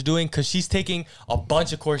sister's doing, because she's taking a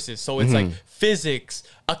bunch of courses. So it's like physics,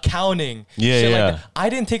 accounting. Shit like that. I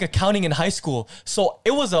didn't take accounting in high school. So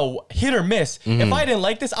it was a hit or miss. If I didn't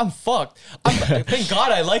like this, I'm fucked. Thank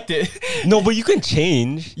God I liked it. No, but you can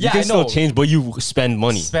change. Yeah, you can still change, but you spend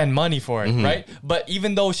money. Spend money for it, right? But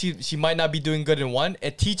even though she might not be doing good in one,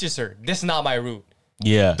 it teaches her, this is not my route.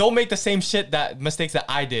 Yeah. Don't make the same mistakes that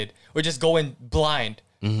I did, or just go in blind.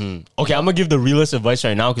 Okay, I'm gonna give the realest advice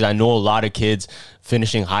right now because I know a lot of kids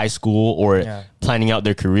finishing high school or planning out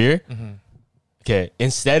their career. Okay,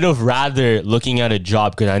 instead of rather looking at a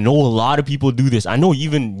job, because I know a lot of people do this. I know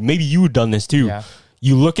even maybe you've done this too. Yeah.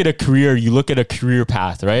 You look at a career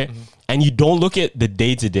path, right? And you don't look at the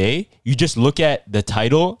day to day. You just look at the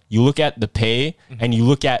title, you look at the pay, and you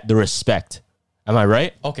look at the respect. Am I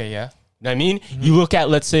right? Okay, yeah. You know what I mean? You look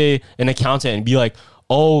at, let's say, an accountant and be like,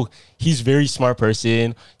 oh, he's a very smart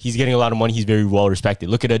person. He's getting a lot of money. He's very well respected.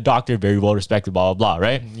 Look at a doctor, very well respected, blah, blah, blah,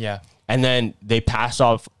 right? Yeah. And then they pass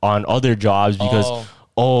off on other jobs because,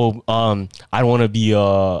 I don't want to be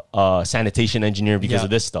a sanitation engineer because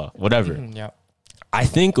of this stuff, whatever. Yeah. I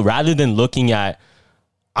think rather than looking at,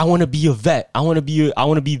 I want to be a vet. I want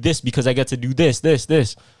to be this because I get to do this.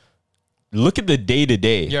 Look at the day to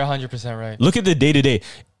day. You're 100% right. Look at the day to day.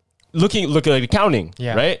 Look at accounting,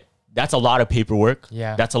 right? That's a lot of paperwork.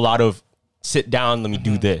 Yeah. That's a lot of sit down, let me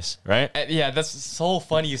do this, right? Yeah, that's so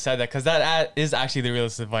funny you said that, because that is actually the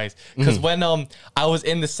realest advice. Because when I was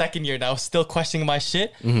in the second year and I was still questioning my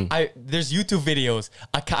shit, there's YouTube videos.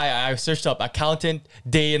 I searched up accountant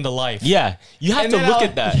day in the life. Yeah, you have And to then look I'll-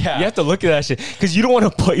 at that. yeah. You have to look at that shit because you don't want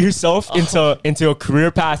to put yourself into a career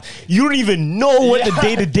path. You don't even know what the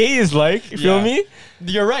day to day is like. You feel Yeah. me?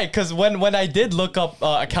 You're right, because when I did look up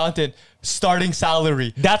accountant starting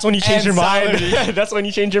salary, That's when you change and your mind. salary. That's when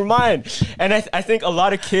you change your mind. And I think a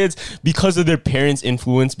lot of kids, because of their parents'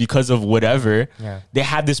 influence, because of whatever, they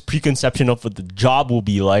have this preconception of what the job will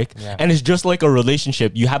be like. Yeah. And it's just like a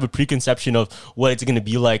relationship. You have a preconception of what it's going to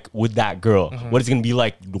be like with that girl, what it's going to be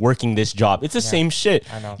like working this job. It's the same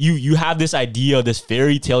shit. I know. You have this idea, this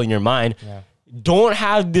fairy tale in your mind. Don't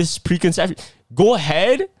have this preconception. Go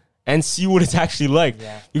ahead and see what it's actually like.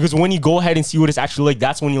 Because when you go ahead and see what it's actually like,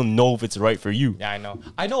 that's when you'll know if it's right for you. Yeah, I know.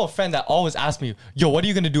 I know a friend that always asks me, yo, what are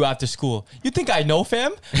you going to do after school? You think I know,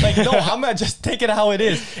 fam? Like, no, I'm going to just take it how it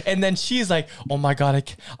is. And then she's like, oh my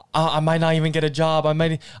God, I might not even get a job.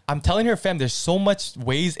 I'm telling her, fam, there's so much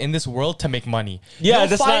ways in this world to make money. Yeah, You'll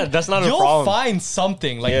that's not a You'll problem. find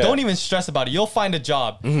something. Like, Yeah. don't even stress about it. You'll find a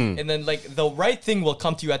job. And then, like, the right thing will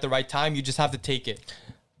come to you at the right time. You just have to take it.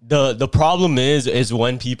 The problem is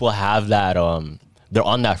when people have that they're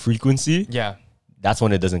on that frequency. Yeah. That's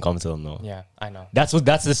when it doesn't come to them though. Yeah, I know. That's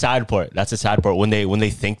the sad part. That's the sad part when they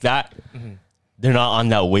think that they're not on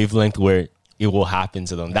that wavelength where it will happen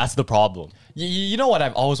to them. That's the problem. You know what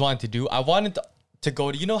I've always wanted to do? I wanted to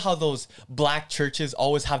go to, you know how those black churches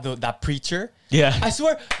always have that preacher? Yeah. I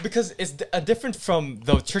swear, because it's different from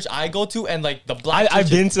the church I go to and like the black I've churches.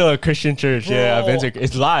 been to a Christian church. Yeah, I've been to.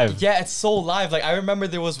 It's live. Yeah, it's so live. Like I remember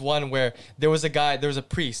there was one where there was a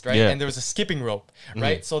priest, right? Yeah. And there was a skipping rope,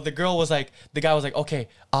 right? So the guy was like, okay,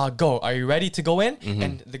 go. Are you ready to go in?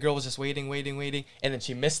 And the girl was just waiting. And then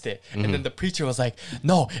she missed it. And then the preacher was like,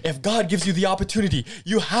 no, if God gives you the opportunity,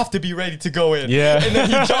 you have to be ready to go in. Yeah. And then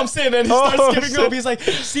he jumps in and he starts Oh, skipping shit. rope. He's like,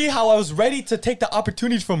 see how I was ready to take the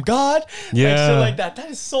opportunity from God? Like Yeah. shit like that. That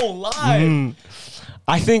is so live.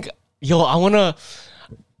 I think, I wanna.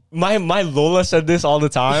 My Lola said this all the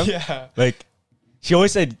time. Yeah. Like, she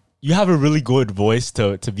always said, you have a really good voice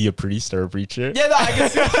to be a priest or a preacher. Yeah, no, I can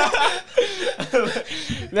see that.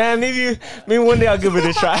 Man, maybe one day I'll give it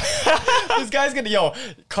a try. This guy's gonna,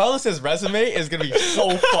 Carlos's resume is gonna be so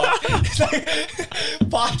fun. It's like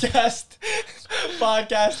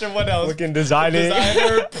podcaster, what else? Looking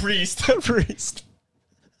designer, priest. priest.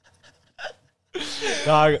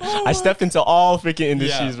 Dog, I stepped into all freaking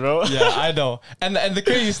industries, bro. Yeah, I know. And the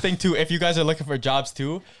craziest thing too, if you guys are looking for jobs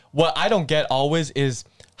too, what I don't get always is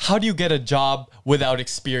how do you get a job without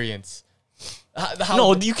experience?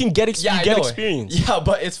 No, you can get I you get know. experience. Yeah,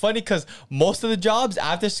 but it's funny because most of the jobs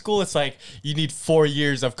after school, it's like you need 4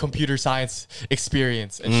 years of computer science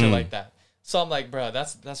experience and shit like that. So I'm like, bro,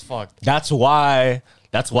 that's fucked. That's why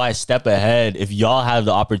step ahead. If y'all have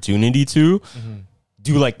the opportunity to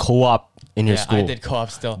do like co-op in your Yeah, school. I did co-op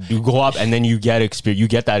still. You go up and then you get experience. You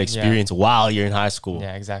get that experience while you're in high school.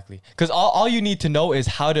 Yeah, exactly. Because all you need to know is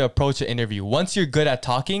how to approach an interview. Once you're good at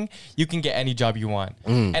talking, you can get any job you want.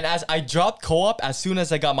 And as I dropped co-op as soon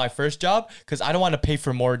as I got my first job, because I don't want to pay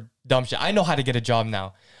for more dumb shit. I know how to get a job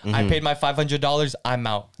now. I paid my $500. I'm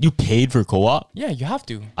out. You paid for co-op? Yeah, you have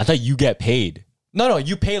to. I thought you get paid. No,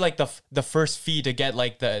 you pay like the first fee to get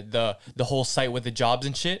like the whole site with the jobs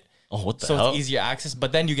and shit. Oh, what the So hell? it's easier access,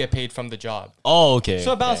 but then you get paid from the job. Oh, okay.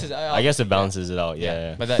 So it balances Yeah. out. I guess it balances it out.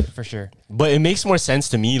 Yeah. But that for sure. But it makes more sense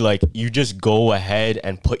to me, like, you just go ahead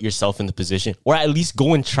and put yourself in the position, or at least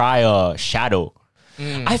go and try a shadow.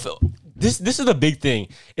 I feel this is the big thing.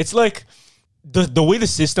 It's like the way the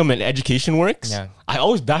system and education works. Yeah. I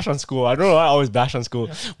always bash on school. I don't know why I always bash on school.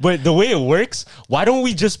 But the way it works, why don't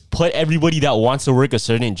we just put everybody that wants to work a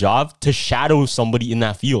certain job to shadow somebody in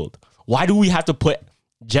that field? Why do we have to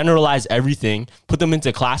generalize everything, put them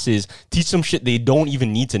into classes, teach them shit they don't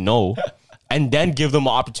even need to know, and then give them an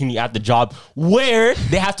opportunity at the job where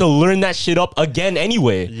they have to learn that shit up again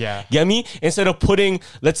anyway? Yeah. Get me? Instead of putting,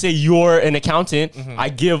 let's say you're an accountant, I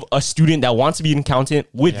give a student that wants to be an accountant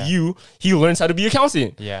with you, he learns how to be an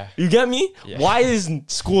accountant. Yeah. You get me? Yeah. Why is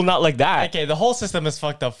school not like that? Okay, the whole system is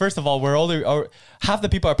fucked up. First of all, half the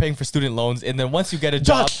people are paying for student loans, and then once you get a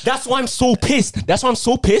job, That's why I'm so pissed.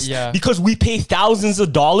 Yeah. Because we pay thousands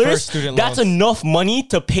of dollars. For student That's loans. enough money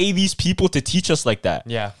to pay these people to teach us like that.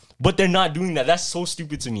 yeah. But they're not doing that. That's so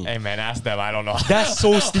stupid to me. Hey man, ask them. I don't know. That's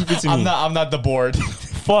so stupid to me. I'm not the board.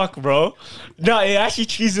 fuck, bro. No, it actually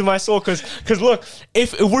cheeses my soul because look,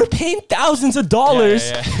 if we're paying thousands of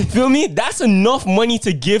dollars, feel me? That's enough money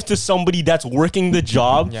to give to somebody that's working the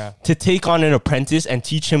job to take on an apprentice and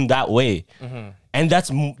teach him that way. And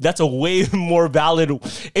that's a way more valid.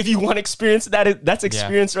 If you want experience, that's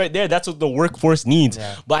experience right there. That's what the workforce needs.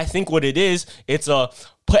 But I think what it is, it's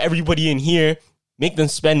put everybody in here, make them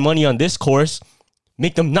spend money on this course,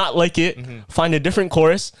 make them not like it, find a different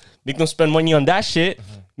course, make them spend money on that shit,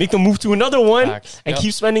 make them move to another one, and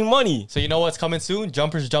keep spending money. So you know what's coming soon?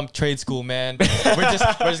 Jumpers Jump Trade School, man. we're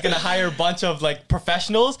just gonna hire a bunch of like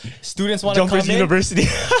professionals. Students want to come Jumpers University.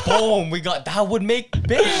 Boom, that would make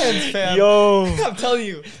bands, fam. Yo, I'm telling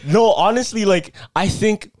you. No, honestly, like I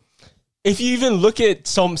think if you even look at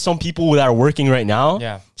some people that are working right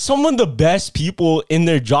now, some of the best people in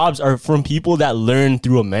their jobs are from people that learn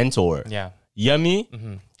through a mentor. You know what I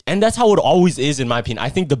mean? And that's how it always is, in my opinion. I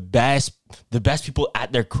think the best people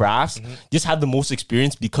at their crafts just have the most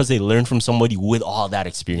experience because they learn from somebody with all that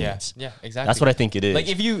experience. Yeah, exactly. That's what I think it is. Like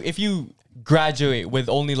if you graduate with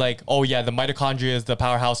only like, oh yeah, the mitochondria is the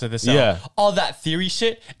powerhouse of the cell. All that theory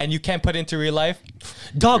shit, and you can't put it into real life.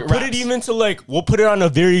 Dog, put it even to like, we'll put it on a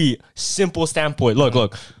very simple standpoint.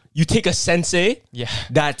 Look. You take a sensei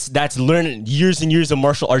that's learned years and years of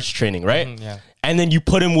martial arts training, right? And then you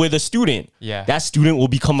put him with a student. That student will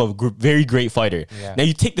become a very great fighter. Now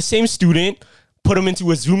you take the same student, put him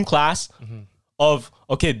into a Zoom class of,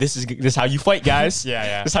 okay, this is how you fight, guys.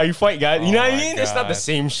 This is how you fight, guys. You know what I mean? God. It's not the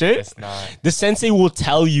same shit. It's not. The sensei will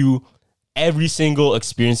tell you every single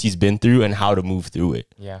experience he's been through and how to move through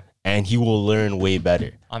it. And he will learn way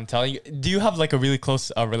better. I'm telling you. Do you have like a really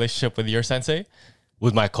close relationship with your sensei?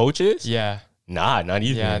 With my coaches? Yeah. Nah, not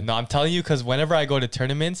even. Yeah, no, I'm telling you, because whenever I go to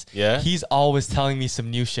tournaments, he's always telling me some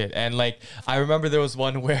new shit. And like, I remember there was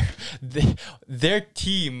one where their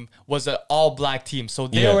team was an all-black team. So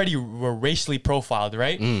they already were racially profiled,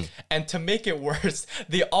 right? And to make it worse,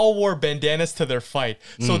 they all wore bandanas to their fight.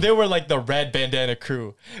 So they were like the red bandana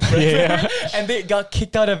crew. And they got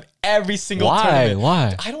kicked out of every single tournament.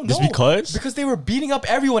 Why? I don't know. Just because? Because they were beating up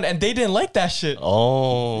everyone and they didn't like that shit.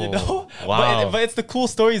 Oh. You know? Wow. But it's the cool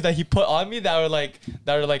stories that he put on me that are like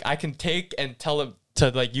I can take and tell them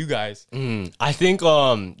to like you guys. I think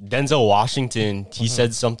Denzel Washington, he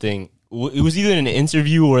said something. It was either an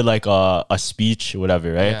interview or like a speech or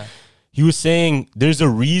whatever, right? He was saying there's a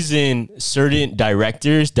reason certain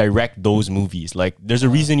directors direct those movies. Like there's a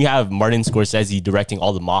reason you have Martin Scorsese directing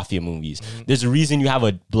all the mafia movies. There's a reason you have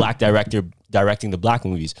a black director directing the black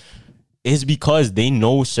movies. It's because they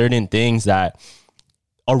know certain things that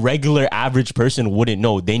a regular average person wouldn't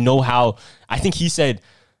know. They know how, I think he said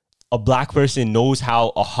a black person knows how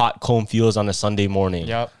a hot comb feels on a Sunday morning.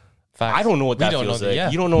 Facts. I don't know what that feels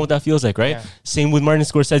like. You don't know what that feels like, right? Same with Martin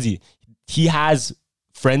Scorsese. He has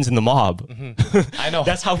friends in the mob. I know.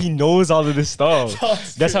 That's how he knows all of this stuff.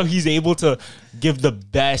 That's how he's able to give the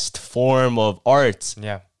best form of art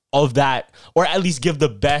of that, or at least give the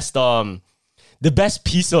best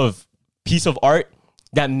piece of art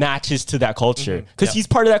that matches to that culture, because he's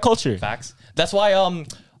part of that culture. Facts. That's why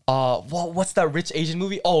what's that rich Asian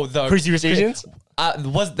movie? Oh, the Crazy Rich Asians.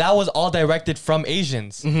 That was all directed from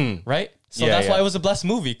Asians, right? So that's why it was a blessed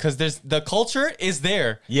movie, because the culture is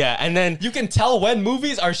there. And then you can tell when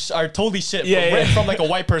movies are totally shit from like a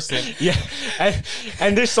white person.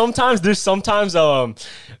 And there's sometimes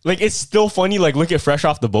like it's still funny. Like look at Fresh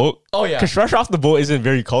Off the Boat. Oh yeah, because Fresh Off the Boat isn't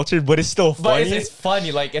very cultured, but it's still funny. But it's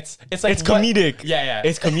funny. Like it's like it's comedic.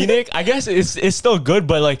 It's comedic. I guess it's still good,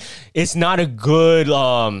 but like it's not a good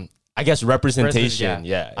I guess representation.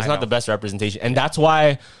 It's not the best representation, and that's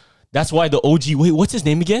why the OG. Wait, what's his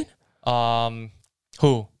name again?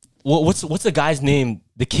 Who? What's the guy's name?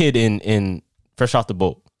 The kid in Fresh Off the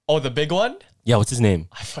Boat. Oh, the big one? Yeah, what's his name?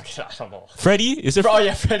 I don't know. Freddie? Is it? Oh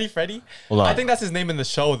yeah, Freddie. Hold on. I think that's his name in the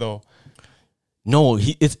show though. No,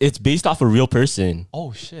 it's based off a real person.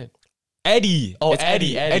 Oh shit. Eddie. Oh, it's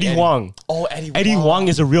Eddie Wong. Oh, Eddie Wong. Eddie Wong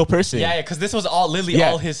is a real person. Yeah, because this was all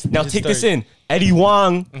his. Now his take story. this in. Eddie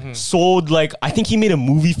Wong sold, like, I think he made a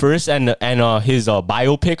movie first and his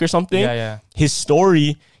biopic or something. Yeah. His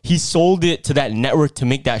story, he sold it to that network to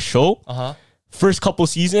make that show. First couple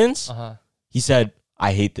seasons, he said,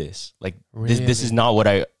 I hate this. Like, this is not what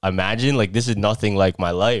I imagined. Like, this is nothing like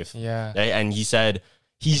my life. Yeah. Right? And he said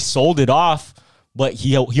he sold it off, but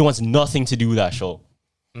he wants nothing to do with that show.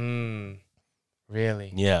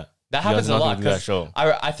 Really? Yeah. That happens a lot. That show.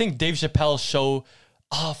 I think Dave Chappelle's show.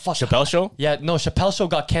 Oh fuck. Chappelle Show? Yeah, no, Chappelle's show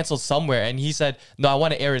got canceled somewhere, and he said, "No, I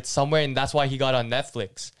want to air it somewhere," and that's why he got on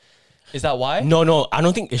Netflix. Is that why? No, I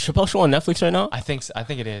don't think is Chappelle Show on Netflix right now. I think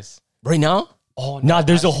it is. Right now? Oh, Nah,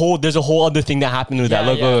 there's a whole other thing that happened with that.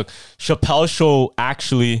 Look, Chappelle Show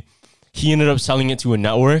actually, he ended up selling it to a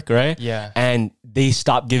network, right? Yeah. And they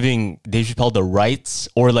stopped giving Dave Chappelle the rights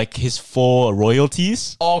or like his full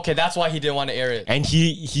royalties. Oh, okay, that's why he didn't want to air it. And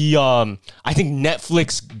he I think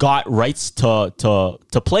Netflix got rights to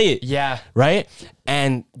play it. Yeah. Right?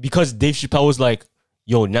 And because Dave Chappelle was like,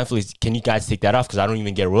 yo, Netflix, can you guys take that off? Because I don't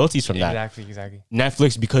even get royalties from that. Exactly.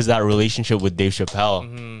 Netflix, because of that relationship with Dave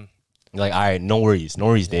Chappelle, like, all right, no worries,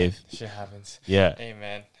 Dave. Shit happens. Yeah. Hey,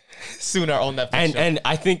 man. Soon our own Netflix show. And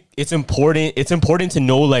I think it's important to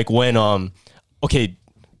know, like, when okay,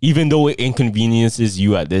 even though it inconveniences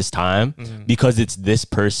you at this time, because it's this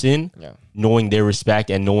person, knowing their respect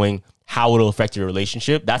and knowing how it'll affect your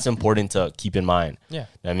relationship, that's important to keep in mind. Yeah.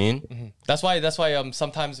 I mean, That's why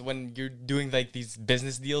sometimes when you're doing like these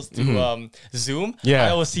business deals to Zoom, Yeah. I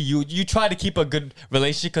always see you try to keep a good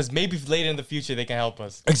relationship because maybe later in the future they can help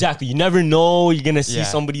us. exactly. You never know you're gonna see Yeah.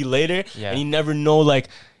 somebody later, Yeah. and you never know, like,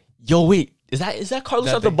 yo, wait, is that Carlos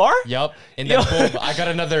at the bar? Yep. And then boom, I got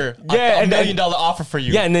another Yeah, $1 million offer for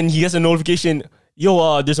you. Yeah, and then he gets a notification.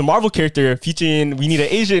 Yo, there's a Marvel character featuring. We need an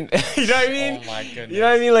Asian. You know what I mean? Oh my goodness. You know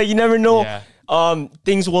what I mean? Like, you never know. Yeah.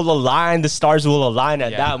 Things will align. The stars will align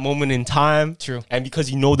at Yeah. that moment in time. True. And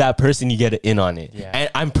because you know that person, you get in on it. Yeah. And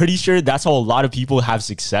I'm pretty sure that's how a lot of people have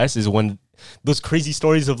success, is when those crazy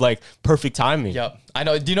stories of like perfect timing. Yep. I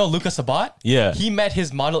know. Do you know Lucas Sabat? Yeah. He met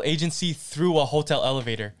his model agency through a hotel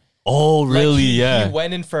elevator. Oh, Like, really? he Yeah.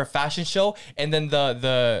 went in for a fashion show, and then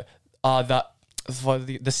the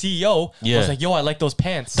CEO Yeah. was like, "Yo, I like those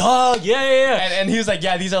pants." Dog. Yeah. And he was like,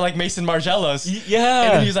 "Yeah, these are like Mason Margellas." Yeah.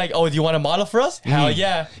 And then he was like, "Oh, do you want to model for us?" Hell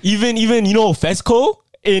yeah. Even you know Fezco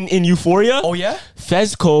in Euphoria. Oh yeah.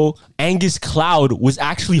 Fezco, Angus Cloud was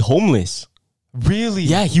actually homeless. Really?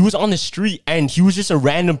 Yeah, he was on the street and he was just a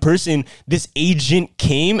random person. This agent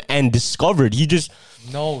came and discovered.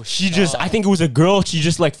 No. I think it was a girl. She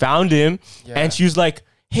just like found him and she was like,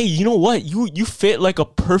 hey, you know what? You fit like a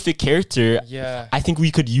perfect character. Yeah. I think we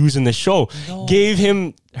could use in the show. Gave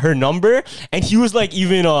him her number and he was like, he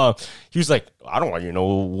was like, I don't want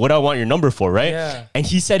what I want your number for, right? Yeah. And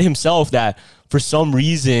he said himself that for some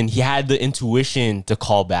reason he had the intuition to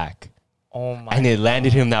call back. Oh my. And it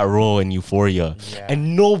landed him that role in Euphoria. Yeah.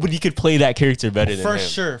 And nobody could play that character better than him.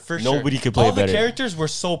 For sure. Nobody could play All it better. the characters were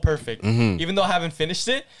so perfect. Even though I haven't finished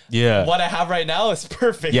it, Yeah. what I have right now is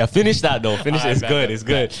perfect. Yeah, finish that though. Finish it. It's good. It's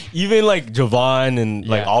good. Even like Javon and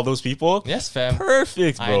like Yeah. all those people. Yes, fam.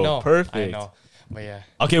 Perfect, bro. I know. Perfect. I know. But yeah.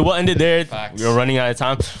 Okay, we'll end it there. Facts. We're running out of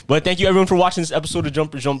time. But thank you everyone for watching this episode of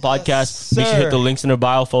Jump or Jump Podcast. Make sure to hit the links in our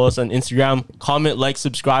bio. Follow us on Instagram. Comment, like,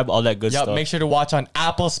 subscribe, all that good Yep. stuff. Make sure to watch on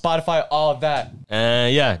Apple, Spotify, all of that.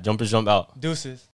 And yeah, Jump or Jump out. Deuces.